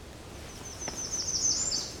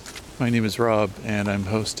 My name is Rob, and I'm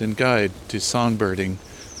host and guide to Songbirding,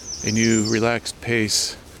 a new relaxed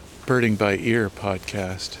pace birding by ear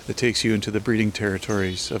podcast that takes you into the breeding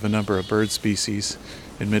territories of a number of bird species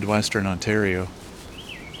in Midwestern Ontario.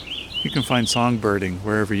 You can find Songbirding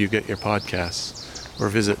wherever you get your podcasts, or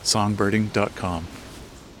visit songbirding.com.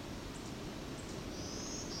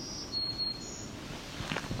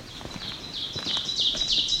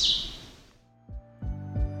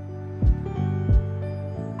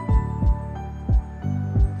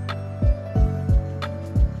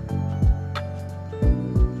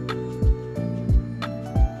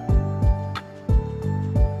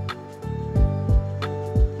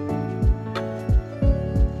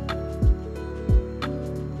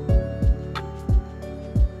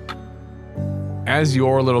 As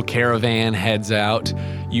your little caravan heads out,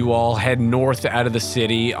 you all head north out of the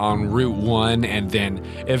city on Route 1, and then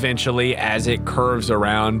eventually, as it curves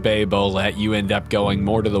around Bay Bolette, you end up going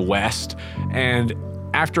more to the west. And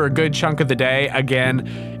after a good chunk of the day, again,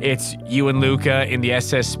 it's you and Luca in the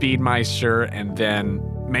SS Speedmeister, and then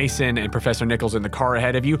Mason and Professor Nichols in the car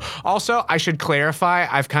ahead of you. Also, I should clarify,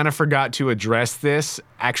 I've kind of forgot to address this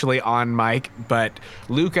actually on mic, but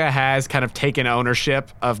Luca has kind of taken ownership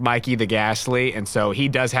of Mikey the Ghastly, and so he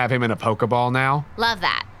does have him in a Pokeball now. Love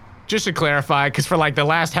that. Just to clarify, because for like the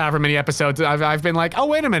last however many episodes, I've been like, oh,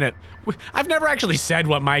 wait a minute. I've never actually said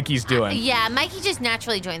what Mikey's doing. Yeah, Mikey just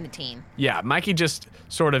naturally joined the team. Yeah, Mikey just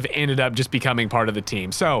sort of ended up just becoming part of the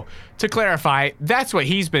team. So to clarify, that's what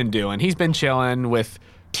he's been doing. He's been chilling with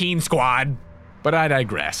Teen Squad, but I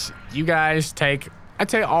digress. You guys take, I'd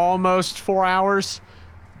say, almost 4 hours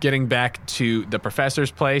getting back to the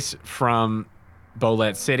professor's place from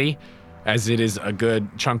Bolette City, as it is a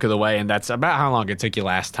good chunk of the way, and that's about how long it took you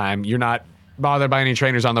last time. You're not bothered by any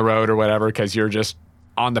trainers on the road or whatever, because you're just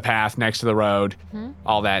on the path next to the road,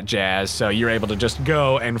 all that jazz. So you're able to just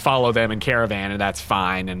go and follow them in caravan, and that's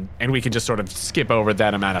fine. And we can just sort of skip over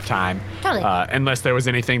that amount of time. Totally. Unless there was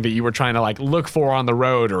anything that you were trying to like look for on the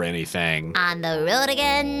road or anything. On the road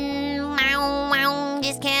again. Wow, wow.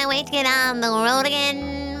 Just can't wait to get on the road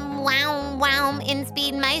again. Wow, wow. In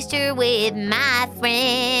Speedmeister with my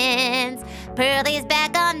friends. Pearlie's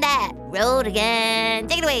back on that road again.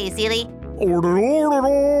 Take it away, Seely. Wow, wow.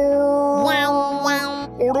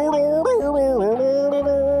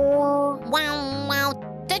 Wow, wow.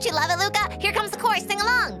 Don't you love it, Luca? Here comes the chorus. Sing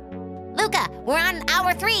along. Luca, we're on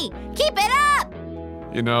hour 3. Keep it up.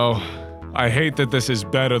 You know, I hate that this is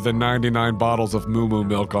better than 99 bottles of Moo Moo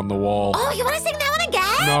milk on the wall. Oh, you want to sing that one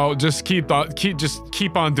again? No, just keep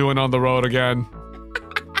on doing on the road again.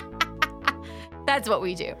 That's what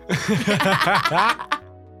we do.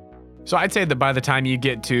 So I'd say that by the time you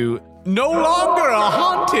get to no longer a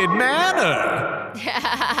haunted manor,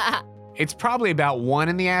 it's probably about 1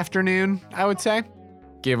 in the afternoon, I would say,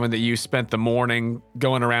 given that you spent the morning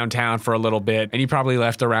going around town for a little bit, and you probably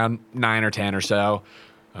left around 9 or 10 or so.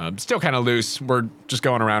 Still kind of loose. We're just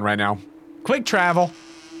going around right now. Quick travel,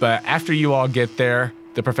 but after you all get there,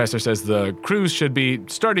 the professor says the crews should be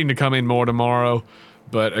starting to come in more tomorrow,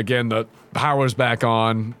 but again, the power's back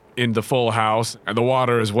on in the full house, and the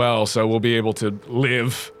water as well, so we'll be able to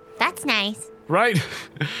live. That's nice. Right?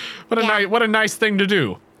 What a nice thing to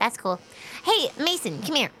do. That's cool. Hey, Mason,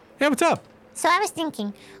 come here. Yeah, what's up? So I was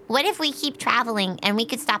thinking, what if we keep traveling and we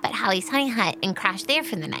could stop at Howie's Honey Hut and crash there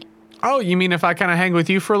for the night? Oh, you mean if I kind of hang with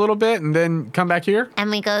you for a little bit and then come back here?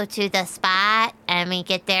 And we go to the spot and we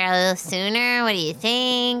get there a little sooner. What do you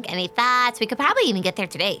think? Any thoughts? We could probably even get there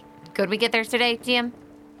today. Could we get there today, GM?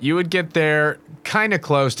 You would get there kind of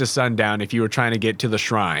close to sundown if you were trying to get to the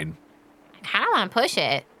shrine. I kind of want to push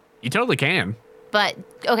it. You totally can. But,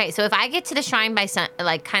 okay, so if I get to the shrine by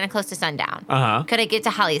kind of close to sundown, Uh-huh. could I get to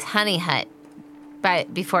Holly's Honey Hut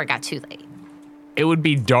before it got too late? It would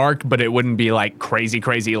be dark, but it wouldn't be like crazy,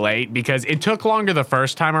 crazy late because it took longer the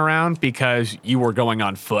first time around because you were going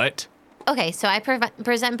on foot. Okay, so I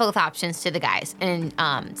present both options to the guys and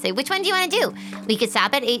say, which one do you want to do? We could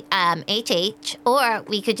stop at HH, or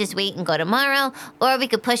we could just wait and go tomorrow, or we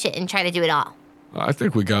could push it and try to do it all. I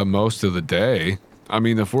think we got most of the day. I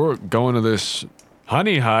mean, if we're going to this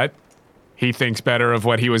Honey Hut, he thinks better of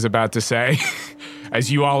what he was about to say,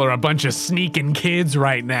 as you all are a bunch of sneaking kids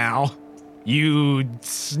right now. You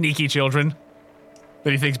sneaky children.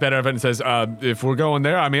 But he thinks better of it and says, if we're going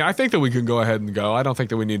there, I mean, I think that we can go ahead and go. I don't think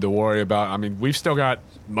that we need to worry about, I mean, we've still got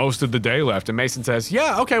most of the day left. And Mason says,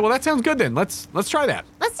 yeah, okay, well, that sounds good then. Let's try that.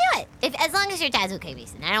 Let's do it. As long as your dad's okay,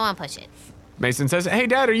 Mason. I don't want to push it. Mason says, hey,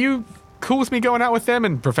 Dad, are you cool with me going out with them?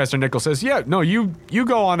 And Professor Nichols says, yeah, no, you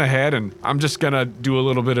go on ahead, and I'm just going to do a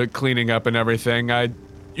little bit of cleaning up and everything.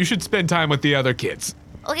 You should spend time with the other kids.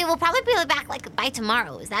 Okay, we'll probably be back by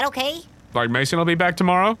tomorrow. Is that okay? Like Mason will be back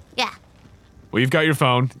tomorrow? Yeah. Well, you've got your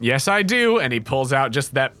phone. Yes, I do. And he pulls out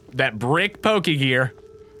just that brick pokey gear.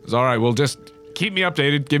 It's all right. Well, just Keep me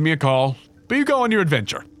updated. Give me a call. But you go on your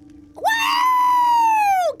adventure. Woo!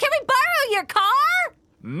 Can we borrow your car?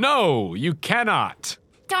 No, you cannot.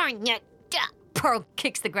 Darn it. Pearl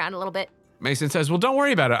kicks the ground a little bit. Mason says, well, don't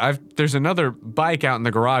worry about it. There's another bike out in the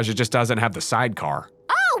garage. It just doesn't have the sidecar.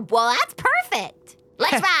 Oh, well, that's perfect.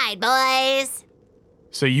 Let's ride, boys.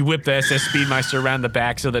 So you whip the SS Speedmeister around the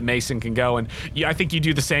back so that Mason can go, and I think you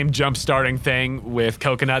do the same jump starting thing with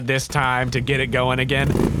Coconut this time to get it going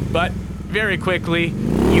again. But very quickly,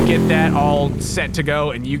 you get that all set to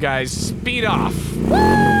go, and you guys speed off.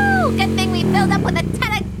 Woo! Good thing we filled up with a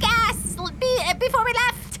ton of gas before we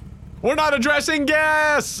left. We're not addressing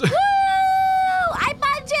gas! Woo! I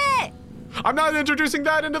budget! I'm not introducing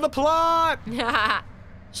that into the plot!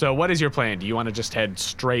 So what is your plan? Do you want to just head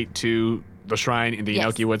straight to the shrine in the Yes.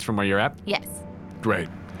 Inoki Woods from where you're at? Yes. Great.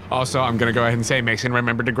 Also, I'm going to go ahead and say, Mason,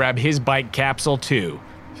 remember to grab his bike capsule too.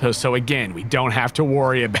 So again, we don't have to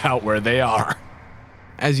worry about where they are.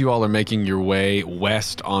 as you all are making your way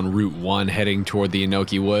west on Route 1 heading toward the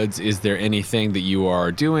Inoki Woods, is there anything that you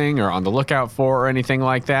are doing or on the lookout for or anything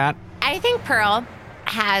like that? I think Pearl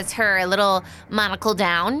has her little monocle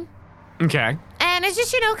down Okay. and is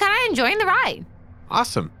just, kind of enjoying the ride.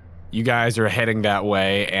 Awesome. You guys are heading that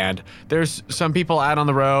way, and there's some people out on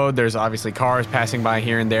the road. There's obviously cars passing by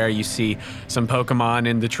here and there. You see some Pokemon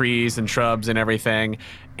in the trees and shrubs and everything.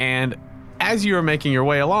 And as you are making your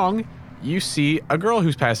way along, you see a girl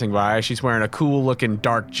who's passing by. She's wearing a cool-looking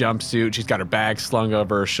dark jumpsuit. She's got her bag slung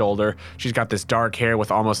over her shoulder. She's got this dark hair with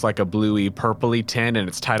almost like a bluey, purpley tint, and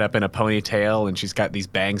it's tied up in a ponytail, and she's got these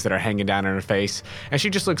bangs that are hanging down on her face. And she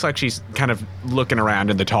just looks like she's kind of looking around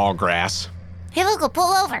in the tall grass. Hey, Luca,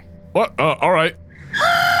 pull over. What? All right.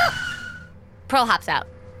 Pearl hops out.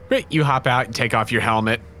 Great. You hop out and take off your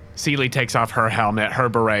helmet. Seely takes off her helmet. Her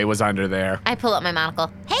beret was under there. I pull up my monocle.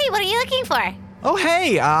 Hey, what are you looking for? Oh,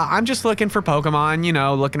 hey, I'm just looking for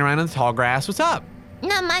Pokemon, looking around in the tall grass. What's up?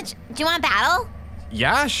 Not much. Do you want to battle?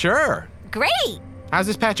 Yeah, sure. Great. How's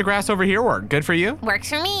this patch of grass over here work? Good for you? Works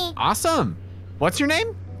for me. Awesome. What's your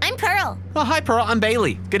name? I'm Pearl. Oh, hi, Pearl. I'm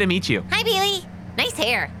Bailey. Good to meet you. Hi, Bailey. Nice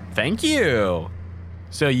hair. Thank you.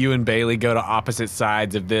 So you and Bailey go to opposite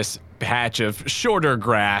sides of this patch of shorter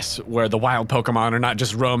grass where the wild Pokemon are not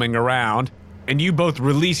just roaming around. And you both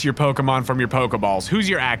release your Pokemon from your Pokeballs. Who's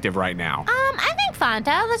your active right now? I think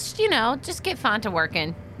Fanta. Let's, just get Fanta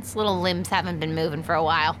working. Its little limbs haven't been moving for a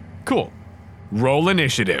while. Cool. Roll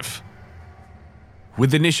initiative.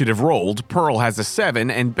 With initiative rolled, Pearl has a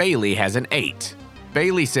 7 and Bailey has an 8.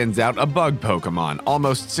 Bailey sends out a bug Pokemon,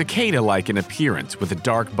 almost cicada-like in appearance, with a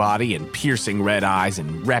dark body and piercing red eyes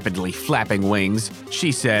and rapidly flapping wings.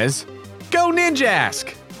 She says, "Go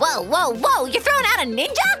Ninjask!" Whoa, whoa, whoa. You're throwing out a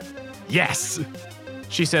ninja? Yes.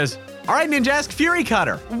 She says, "All right, Ninjask, Fury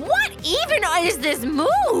Cutter." What even is this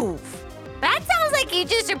move? That sounds like you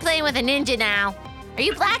just are playing with a ninja now. Are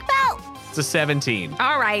you black belt? It's a 17.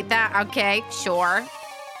 All right, okay, sure.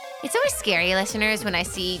 It's always scary, listeners, when I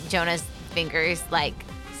see Jonah's fingers, like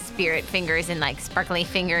spirit fingers and like sparkly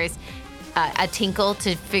fingers, a tinkle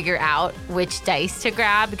to figure out which dice to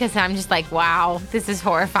grab, because I'm just like, wow, this is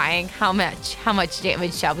horrifying. How much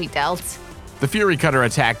damage shall be dealt? The Fury Cutter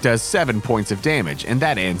attack does 7 points of damage, and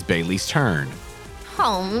that ends Bailey's turn.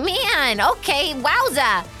 Oh man, okay,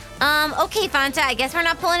 wowza. Okay, Fanta, I guess we're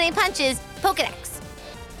not pulling any punches. Pokedex.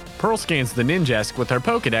 Pearl scans the Ninjask with her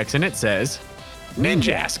Pokedex, and it says,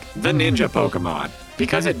 "Ninjask, the ninja Pokemon.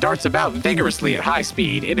 Because it darts about vigorously at high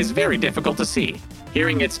speed, it is very difficult to see.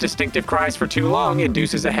 Hearing its distinctive cries for too long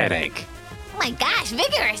induces a headache." Oh my gosh,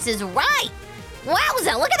 Vigorous is right.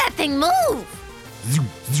 Wowza, look at that thing move. Zoom,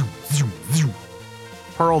 zoom, zoom, zoom.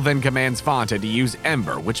 Pearl then commands Fanta to use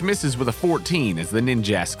Ember, which misses with a 14 as the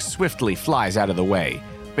Ninjask swiftly flies out of the way.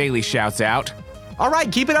 Bailey shouts out, "All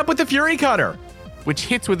right, keep it up with the Fury Cutter," which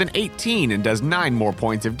hits with an 18 and does 9 more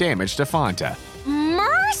points of damage to Fanta.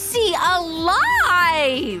 Mercy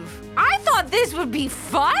alive! I thought this would be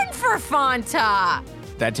fun for Fanta.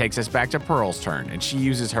 That takes us back to Pearl's turn, and she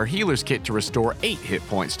uses her healer's kit to restore 8 hit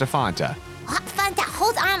points to Fanta. Fanta,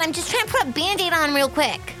 hold on. I'm just trying to put a Band-Aid on real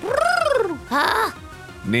quick. Ah.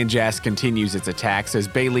 Ninjask continues its attacks as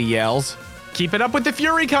Bailey yells, Keep it up with the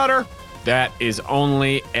Fury Cutter. That is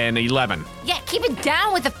only an 11. Yeah, keep it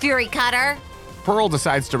down with the Fury Cutter. Pearl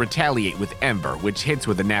decides to retaliate with Ember, which hits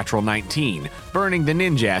with a natural 19, burning the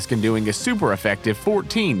Ninjask and doing a super effective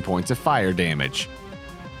 14 points of fire damage.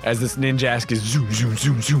 As this Ninjask is zoom, zoom,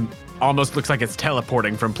 zoom, zoom, almost looks like it's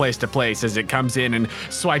teleporting from place to place as it comes in and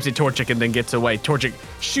swipes at Torchic and then gets away. Torchic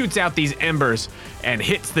shoots out these embers and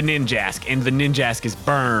hits the Ninjask, and the Ninjask is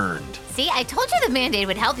burned. See, I told you the Band-Aid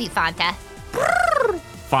would help you, Fanta.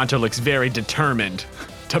 Fanta looks very determined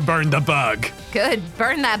to burn the bug. Good,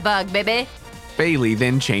 burn that bug, baby. Bailey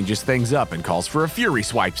then changes things up and calls for a Fury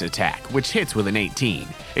Swipes attack, which hits with an 18.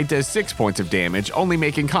 It does 6 points of damage, only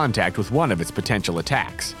making contact with one of its potential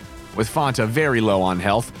attacks. With Fanta very low on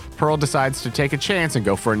health, Pearl decides to take a chance and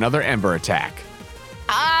go for another Ember attack.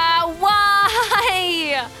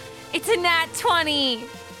 Why? It's a nat 20.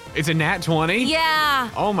 It's a nat 20? Yeah.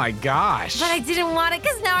 Oh my gosh. But I didn't want it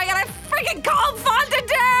because now I gotta freaking calm Fonda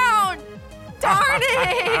down! Darn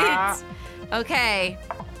it! Okay.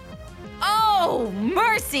 Oh,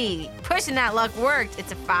 mercy! Pushing that luck worked.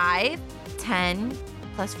 It's a 5, 10,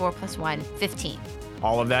 plus 4, plus 1, 15.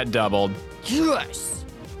 All of that doubled. Yes!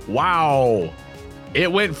 Wow.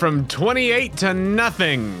 It went from 28 to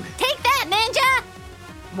nothing. Take that, Ninja!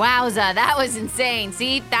 Wowza, that was insane.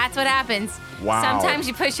 See, that's what happens. Wow. Sometimes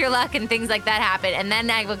you push your luck and things like that happen, and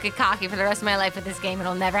then I will get cocky for the rest of my life with this game.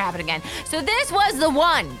 It'll never happen again. So this was the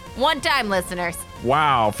one time, listeners.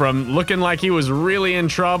 Wow, from looking like he was really in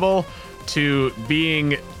trouble to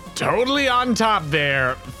being totally on top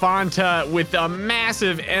there, Fanta with a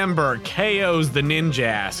massive Ember KOs the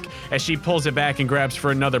Ninjask. As she pulls it back and grabs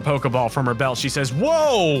for another Pokeball from her belt, she says,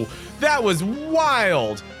 "Whoa, that was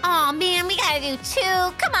wild." Aw, man, we gotta do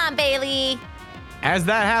 2. Come on, Bailey. As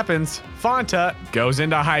that happens, Fanta goes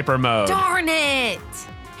into hyper mode. Darn it!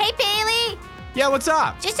 Hey, Bailey. Yeah, what's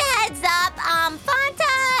up? Just a heads up,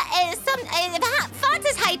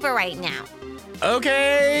 Fanta's hyper right now.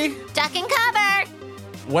 Okay, Duck and cover.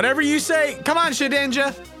 whatever you say. Come on,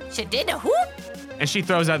 Shedinja. She did a whoop. And she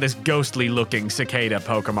throws out this ghostly looking cicada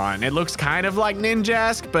Pokemon. It looks kind of like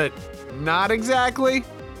Ninjask, but not exactly.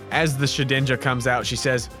 As the Shedinja comes out, she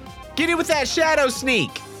says, "Get it with that Shadow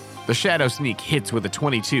Sneak." The Shadow Sneak hits with a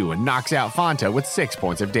 22 and knocks out Fanta with 6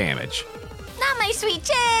 points of damage. Not my sweet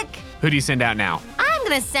chick. Who do you send out now? I'm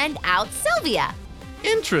gonna send out Sylvia.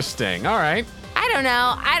 Interesting. All right.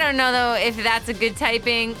 I don't know though if that's a good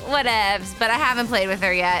typing, whatevs, but I haven't played with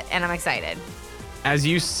her yet, and I'm excited. As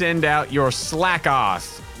you send out your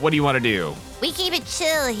Slackoth, what do you want to do? We keep it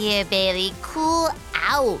chill here, Bailey. Cool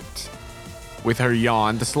out. With her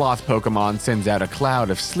yawn, the Sloth Pokemon sends out a cloud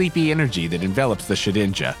of sleepy energy that envelops the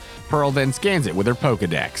Shedinja. Pearl then scans it with her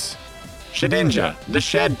Pokedex. Shedinja, the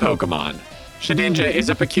shed Pokemon. Shedinja is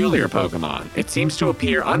a peculiar Pokemon. It seems to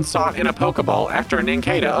appear unsought in a Pokeball after a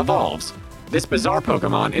Nincada evolves. This bizarre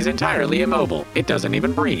Pokemon is entirely immobile. It doesn't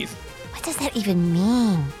even breathe. What does that even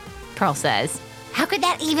mean? Pearl says. How could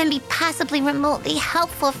that even be possibly remotely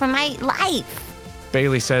helpful for my life?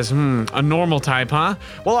 Bailey says, a normal type, huh?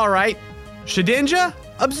 Well, all right. Shedinja,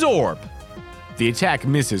 absorb. The attack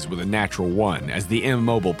misses with a natural 1 as the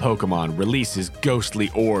immobile Pokemon releases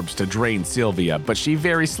ghostly orbs to drain Sylvia, but she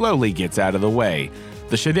very slowly gets out of the way.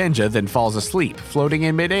 The Shedinja then falls asleep, floating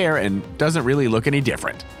in midair and doesn't really look any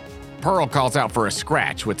different. Pearl calls out for a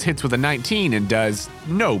scratch, which hits with a 19 and does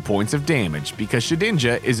no points of damage because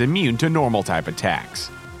Shedinja is immune to normal type attacks.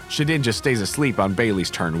 Shedinja stays asleep on Bailey's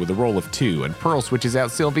turn with a roll of 2, and Pearl switches out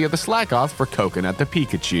Sylvia the Slackoth for Coconut the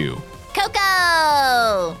Pikachu.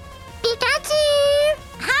 Coco! Pikachu!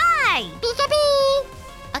 Hi! Pikachu!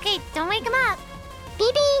 Okay, don't wake him up.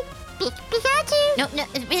 Pikachu! No,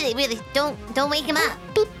 really, don't wake him up.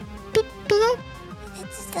 Pikachu!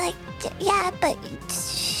 It's like, yeah, but...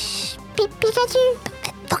 Pikachu!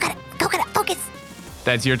 Coconut, focus.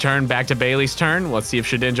 That's your turn. Back to Bailey's turn. Let's see if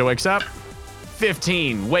Shedinja wakes up.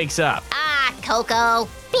 15 wakes up. Ah, Coco.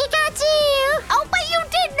 Pikachu! Oh, but you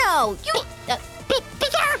did know. You...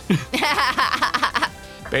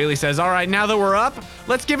 Bailey says, all right, now that we're up,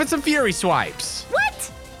 let's give it some Fury Swipes.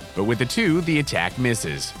 What? But with the 2, the attack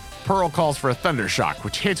misses. Pearl calls for a Thunder Shock,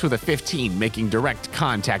 which hits with a 15, making direct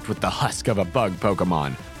contact with the husk of a bug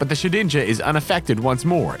Pokemon. But the Shedinja is unaffected once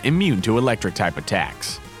more, immune to electric-type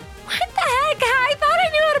attacks. What the heck? I thought I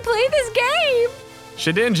knew how to play this game.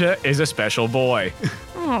 Shedinja is a special boy.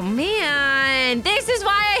 Oh, man. This is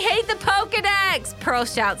why I hate the Pokedex. Pearl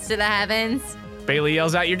shouts to the heavens. Bailey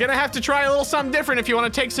yells out, "You're gonna have to try a little something different if you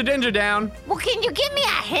want to take Shedinja down." Well, can you give me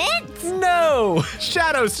a hint? No!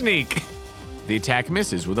 Shadow Sneak! The attack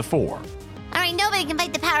misses with a 4. All right, nobody can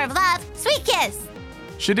fight the power of love. Sweet kiss.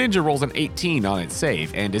 Shedinja rolls an 18 on its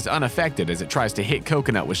save and is unaffected as it tries to hit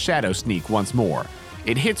Coconut with Shadow Sneak once more.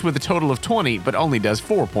 It hits with a total of 20, but only does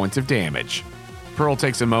 4 points of damage. Pearl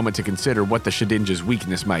takes a moment to consider what the Shedinja's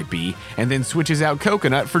weakness might be, and then switches out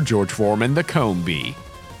Coconut for George Foreman, the Comb Bee.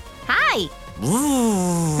 Hi.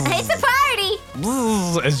 It's a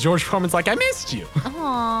party. As George Foreman's like, "I missed you."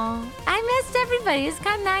 Aw, I missed everybody. It's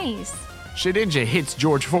kind of nice. Shedinja hits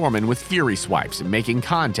George Foreman with Fury Swipes, making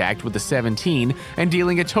contact with the 17 and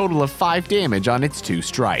dealing a total of 5 damage on its 2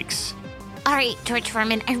 strikes. All right, George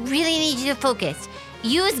Foreman, I really need you to focus.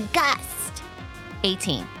 Use Gust.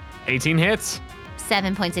 18. 18 hits.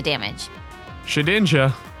 7 points of damage.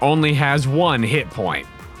 Shedinja only has 1 hit point.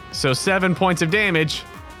 So 7 points of damage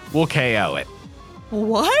will KO it.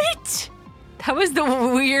 What? That was the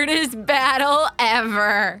weirdest battle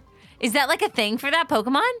ever. Is that like a thing for that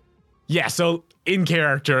Pokemon? Yeah, so in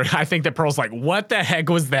character, I think that Pearl's like, "What the heck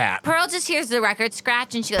was that?" Pearl just hears the record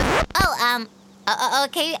scratch and she goes,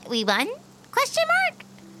 Okay, we won? Question mark?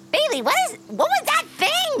 Bailey, what was that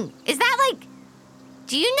thing? Is that like,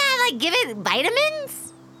 do you not give it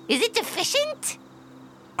vitamins? Is it deficient?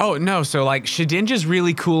 Oh, no, so Shedinja's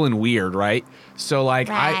really cool and weird, right? So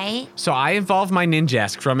Right. I evolved my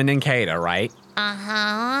Ninjask from a Nincada, right?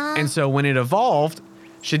 Uh-huh. And so when it evolved,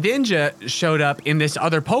 Shedinja showed up in this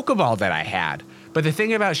other Pokeball that I had. But the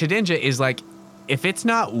thing about Shedinja is if it's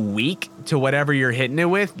not weak to whatever you're hitting it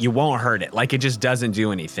with, you won't hurt it. It just doesn't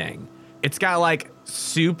do anything. It's got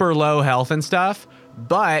super low health and stuff,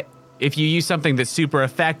 but if you use something that's super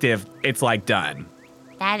effective, it's done.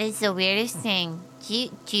 That is the weirdest thing. Do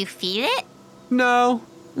you feed it? No,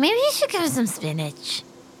 Maybe you should give it some spinach.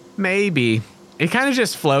 maybe. It kind of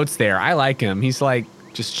just floats there. I like him. He's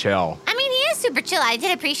just chill. I mean, he is super chill. I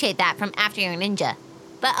did appreciate that from After You're a Ninja.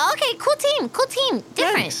 But okay, cool team.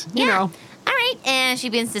 Different. Thanks, you know. All right, and she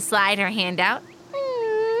begins to slide her hand out.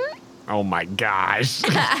 Oh my gosh.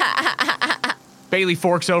 Bailey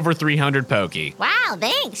forks over 300 Poke. Wow,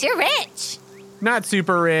 thanks. You're rich. Not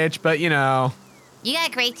super rich, but You got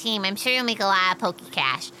a great team. I'm sure you'll make a lot of Poke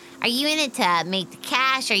Cash. Are you in it to make the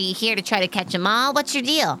cash? Are you here to try to catch them all? What's your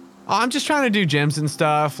deal? I'm just trying to do gyms and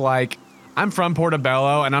stuff. I'm from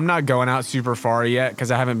Portobello, and I'm not going out super far yet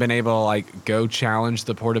because I haven't been able to go challenge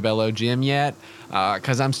the Portobello gym yet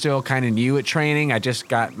because I'm still kind of new at training. I just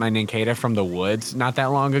got my Nincada from the woods not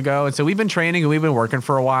that long ago, and so we've been training and we've been working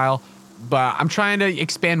for a while. But I'm trying to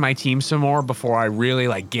expand my team some more before I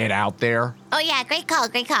really get out there. Oh, yeah, great call.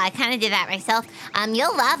 I kind of did that myself.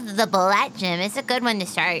 You'll love the Bullet Gym. It's a good one to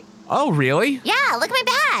start. Oh, really? Yeah, look at my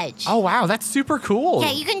badge. Oh, wow, that's super cool.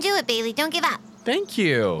 Yeah, you can do it, Bailey. Don't give up. Thank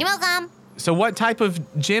you. You're welcome. So what type of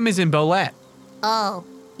gym is in Bolette? Oh,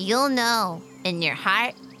 you'll know in your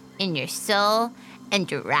heart, in your soul, and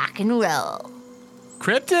your rock and roll.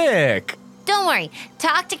 Cryptic. Don't worry.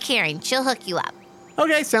 Talk to Karen. She'll hook you up.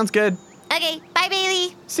 Okay, sounds good. Okay, bye,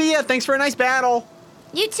 Bailey. See ya. Thanks for a nice battle.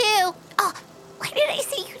 You too. Oh, why did I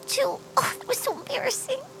say you too? Oh, that was so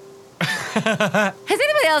embarrassing. Has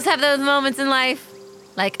anybody else have those moments in life?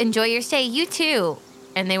 Enjoy your stay, you too.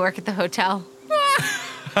 And they work at the hotel.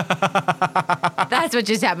 That's what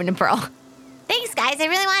just happened to Pearl. Thanks, guys. I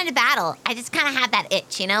really wanted to battle. I just kind of had that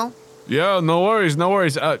itch, you know? Yeah, no worries.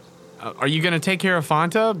 Are you going to take care of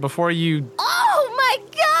Fanta before you... Oh my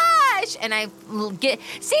gosh! And I get,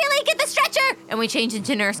 Sealy, get the stretcher! And we change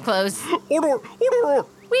into nurse clothes. Order. Wee-oo.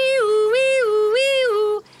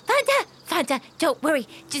 Fanta, don't worry.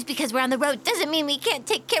 Just because we're on the road doesn't mean we can't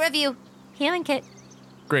take care of you. Healing kit.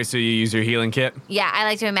 Great, so you use your healing kit? Yeah, I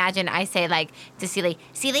like to imagine I say to Sealy,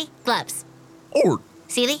 Gloves. Or.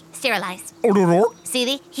 Sealy, sterilize. Or.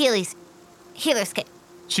 Sealy, healer's kit.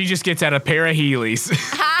 She just gets out a pair of Heelys.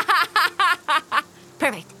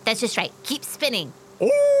 Perfect. That's just right. Keep spinning. Or.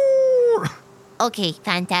 Okay,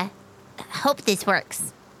 Fanta. Hope this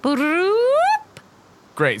works.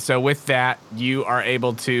 Great, so with that, you are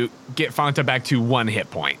able to get Fanta back to 1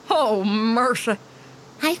 hit point. Oh, mercy.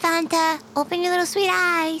 Hi, Fanta. Open your little sweet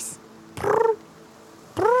eyes.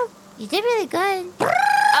 You did really good.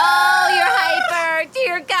 Oh, you're hyper.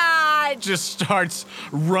 Dear God. just starts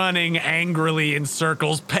running angrily in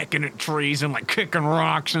circles, pecking at trees and like kicking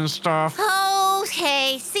rocks and stuff.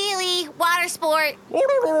 Okay, Sealy, water sport.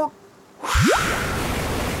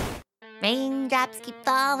 Raindrops keep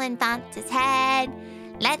falling on his head.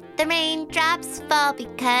 Let the raindrops fall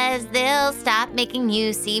because they'll stop making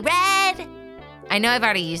you see red. I know I've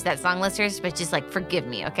already used that song, listeners, but just like forgive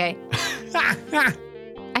me, okay?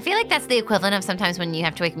 I feel like that's the equivalent of sometimes when you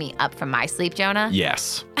have to wake me up from my sleep, Jonah.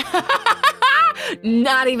 Yes.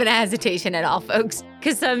 Not even a hesitation at all, folks.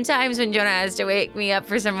 Because sometimes when Jonah has to wake me up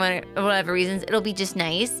for whatever reasons, it'll be just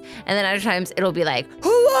nice. And then other times it'll be like, who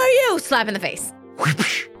are you? Slap in the face.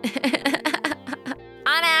 On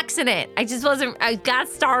accident. I got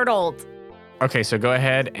startled. Okay, so go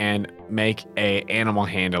ahead and make a animal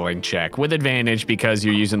handling check with advantage because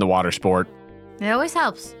you're using the water sport. It always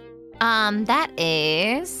helps. That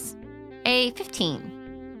is a 15.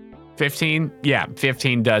 15? Yeah,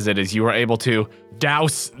 15 does it as you were able to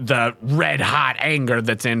douse the red hot anger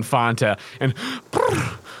that's in Fanta and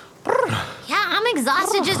Yeah, I'm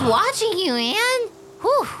exhausted just watching you, man.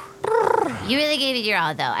 Whew. You really gave it your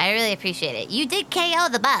all, though. I really appreciate it. You did KO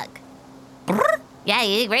the bug. Yeah,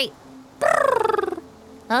 you did great.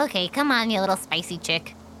 Okay, come on, you little spicy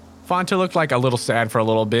chick. Fanta looked like a little sad for a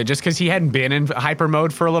little bit just because he hadn't been in hyper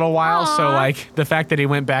mode for a little while. Aww. So, like, the fact that he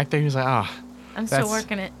went back there, he was like, I'm That's- still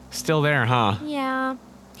working it. still there, huh? Yeah.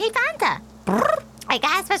 Hey, Fanta. I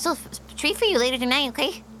got a special treat for you later tonight,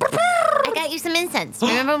 okay? I got you some incense.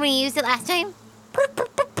 Remember when you used it last time?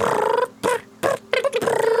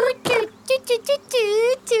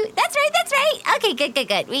 That's right. Okay,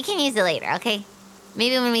 good. We can use it later, okay?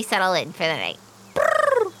 Maybe when we settle in for the night.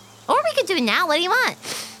 Or we could do it now. What do you want?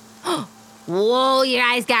 Whoa, your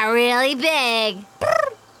eyes got really big.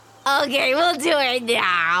 Okay, we'll do it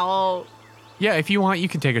now. Yeah, if you want, you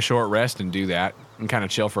can take a short rest and do that and kind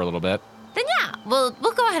of chill for a little bit. Then yeah, we'll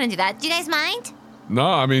go ahead and do that. Do you guys mind? No,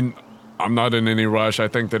 I mean, I'm not in any rush. I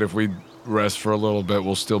think that if we rest for a little bit,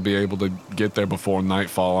 we'll still be able to get there before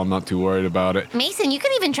nightfall. I'm not too worried about it. Mason, you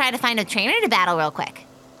could even try to find a trainer to battle real quick.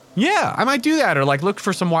 Yeah, I might do that or like look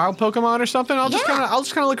for some wild Pokemon or something. I'll just kind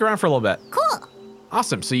of look around for a little bit. Cool.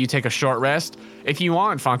 Awesome. So you take a short rest. If you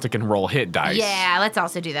want, Fanta can roll hit dice. Yeah, let's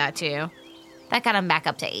also do that too. That got him back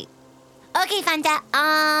up to 8. Okay, Fanta.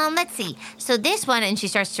 Let's see. So this one, and she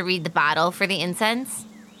starts to read the bottle for the incense.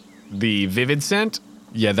 The Vivid Scent,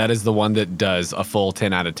 yeah, that is the one that does a full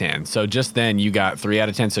 10 out of 10. So just then you got 3 out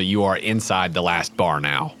of 10, so you are inside the last bar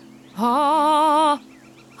now.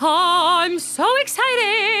 I'm so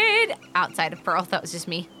excited. Outside of Pearl, that was just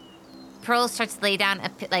me. Pearl starts to lay down a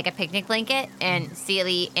picnic blanket, and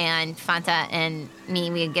Sealy and Fanta and me,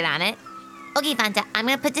 we get on it. Okay, Fanta, I'm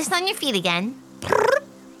going to put this on your feet again.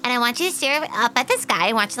 And I want you to stare up at the sky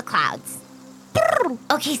and watch the clouds.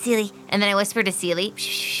 Okay, Sealy. And then I whisper to Sealy.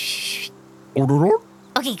 Shh.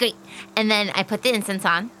 Okay, great. And then I put the incense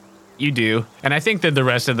on. You do. And I think that the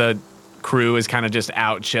rest of the crew is kind of just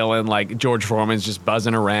out chilling. Like George Foreman's just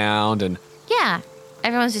buzzing around and Yeah.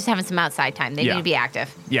 Everyone's just having some outside time. They need to be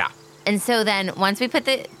active. yeah. And so then once we put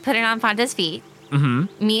it on Fanta's feet,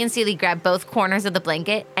 me and Sealy grab both corners of the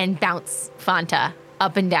blanket and bounce Fanta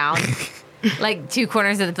up and down. Like 2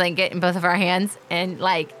 corners of the blanket in both of our hands and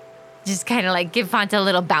like just kind of like give Fanta a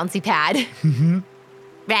little bouncy pad.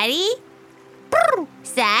 Ready?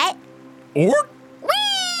 Set. Or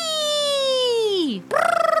Whee!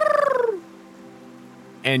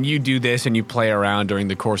 and you do this and you play around during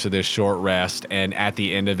the course of this short rest, and at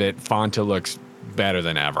the end of it, Fanta looks better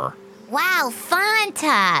than ever. Wow,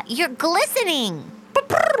 Fanta, you're glistening.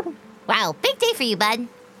 Wow, big day for you, bud.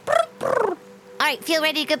 All right, feel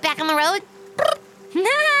ready to get back on the road?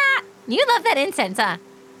 You love that incense, huh?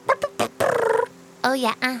 Oh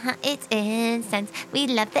yeah, it's incense. We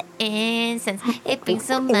love the incense. It brings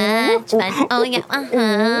so much fun. Oh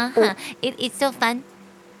yeah, It's so fun.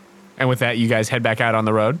 And with that, you guys head back out on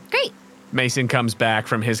the road. Great. Mason comes back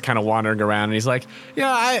from his kind of wandering around and he's like,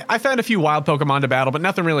 yeah, I found a few wild Pokemon to battle, but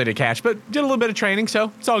nothing really to catch, but did a little bit of training,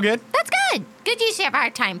 so it's all good. That's good. Good use of our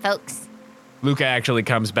time, folks. Luca actually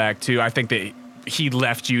comes back too. I think that he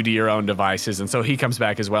left you to your own devices, and so he comes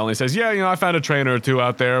back as well and he says, yeah, I found a trainer or 2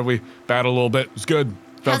 out there. We battled a little bit. It was good.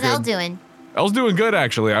 Felt How's Elle good. doing? Elle's doing good,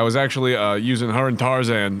 actually. I was actually using her and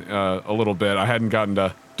Tarzan a little bit. I hadn't gotten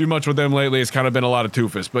to do much with them lately. It's kind of been a lot of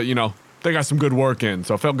Toofus, but, they got some good work in,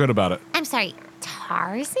 so I felt good about it. I'm sorry,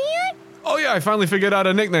 Tarzan? Oh, yeah, I finally figured out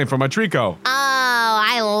a nickname for my Trico. Oh,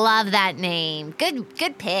 I love that name.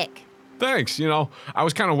 Good pick. Thanks. I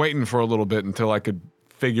was kind of waiting for a little bit until I could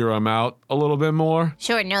figure him out a little bit more.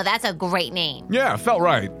 Sure, no, that's a great name. Yeah, felt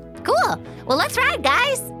right. Cool. Well, let's ride,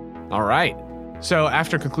 guys. All right. So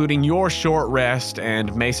after concluding your short rest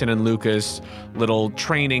and Mason and Luca's little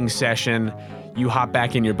training session, you hop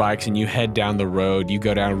back in your bikes and you head down the road. You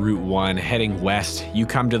go down Route 1, heading west. You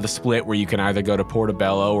come to the split where you can either go to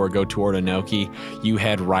Portobello or go toward Inoki. You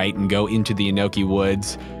head right and go into the Inoki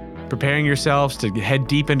woods, preparing yourselves to head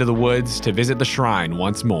deep into the woods to visit the shrine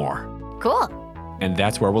once more. Cool. And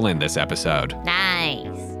that's where we'll end this episode. Nice.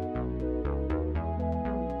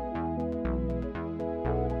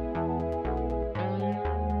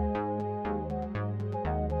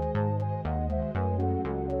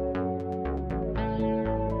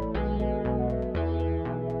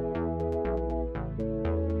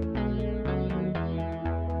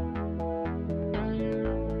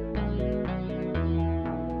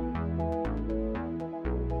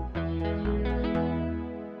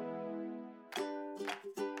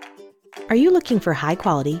 Are you looking for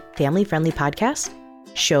high-quality, family-friendly podcasts?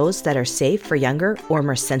 Shows that are safe for younger or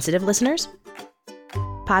more sensitive listeners?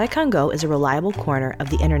 Podicon Go is a reliable corner of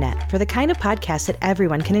the internet for the kind of podcasts that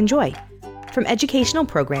everyone can enjoy. From educational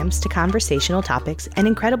programs to conversational topics and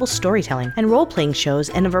incredible storytelling and role-playing shows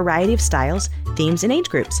in a variety of styles, themes, and age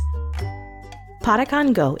groups.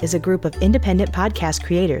 Podicon Go is a group of independent podcast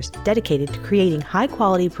creators dedicated to creating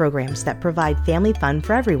high-quality programs that provide family fun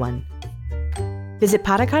for everyone. Visit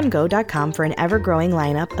podicongo.com for an ever-growing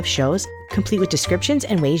lineup of shows, complete with descriptions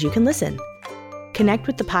and ways you can listen. Connect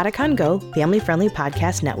with the Podicon Go Family-Friendly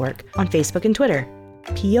Podcast Network on Facebook and Twitter.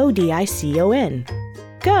 PODICON.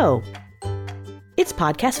 Go! It's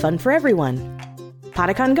podcast fun for everyone.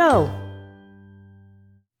 Podicon Go!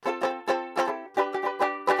 Thank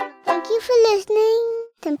you for listening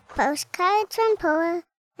to Postcards from Poa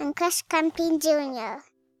and Chris Camping Jr.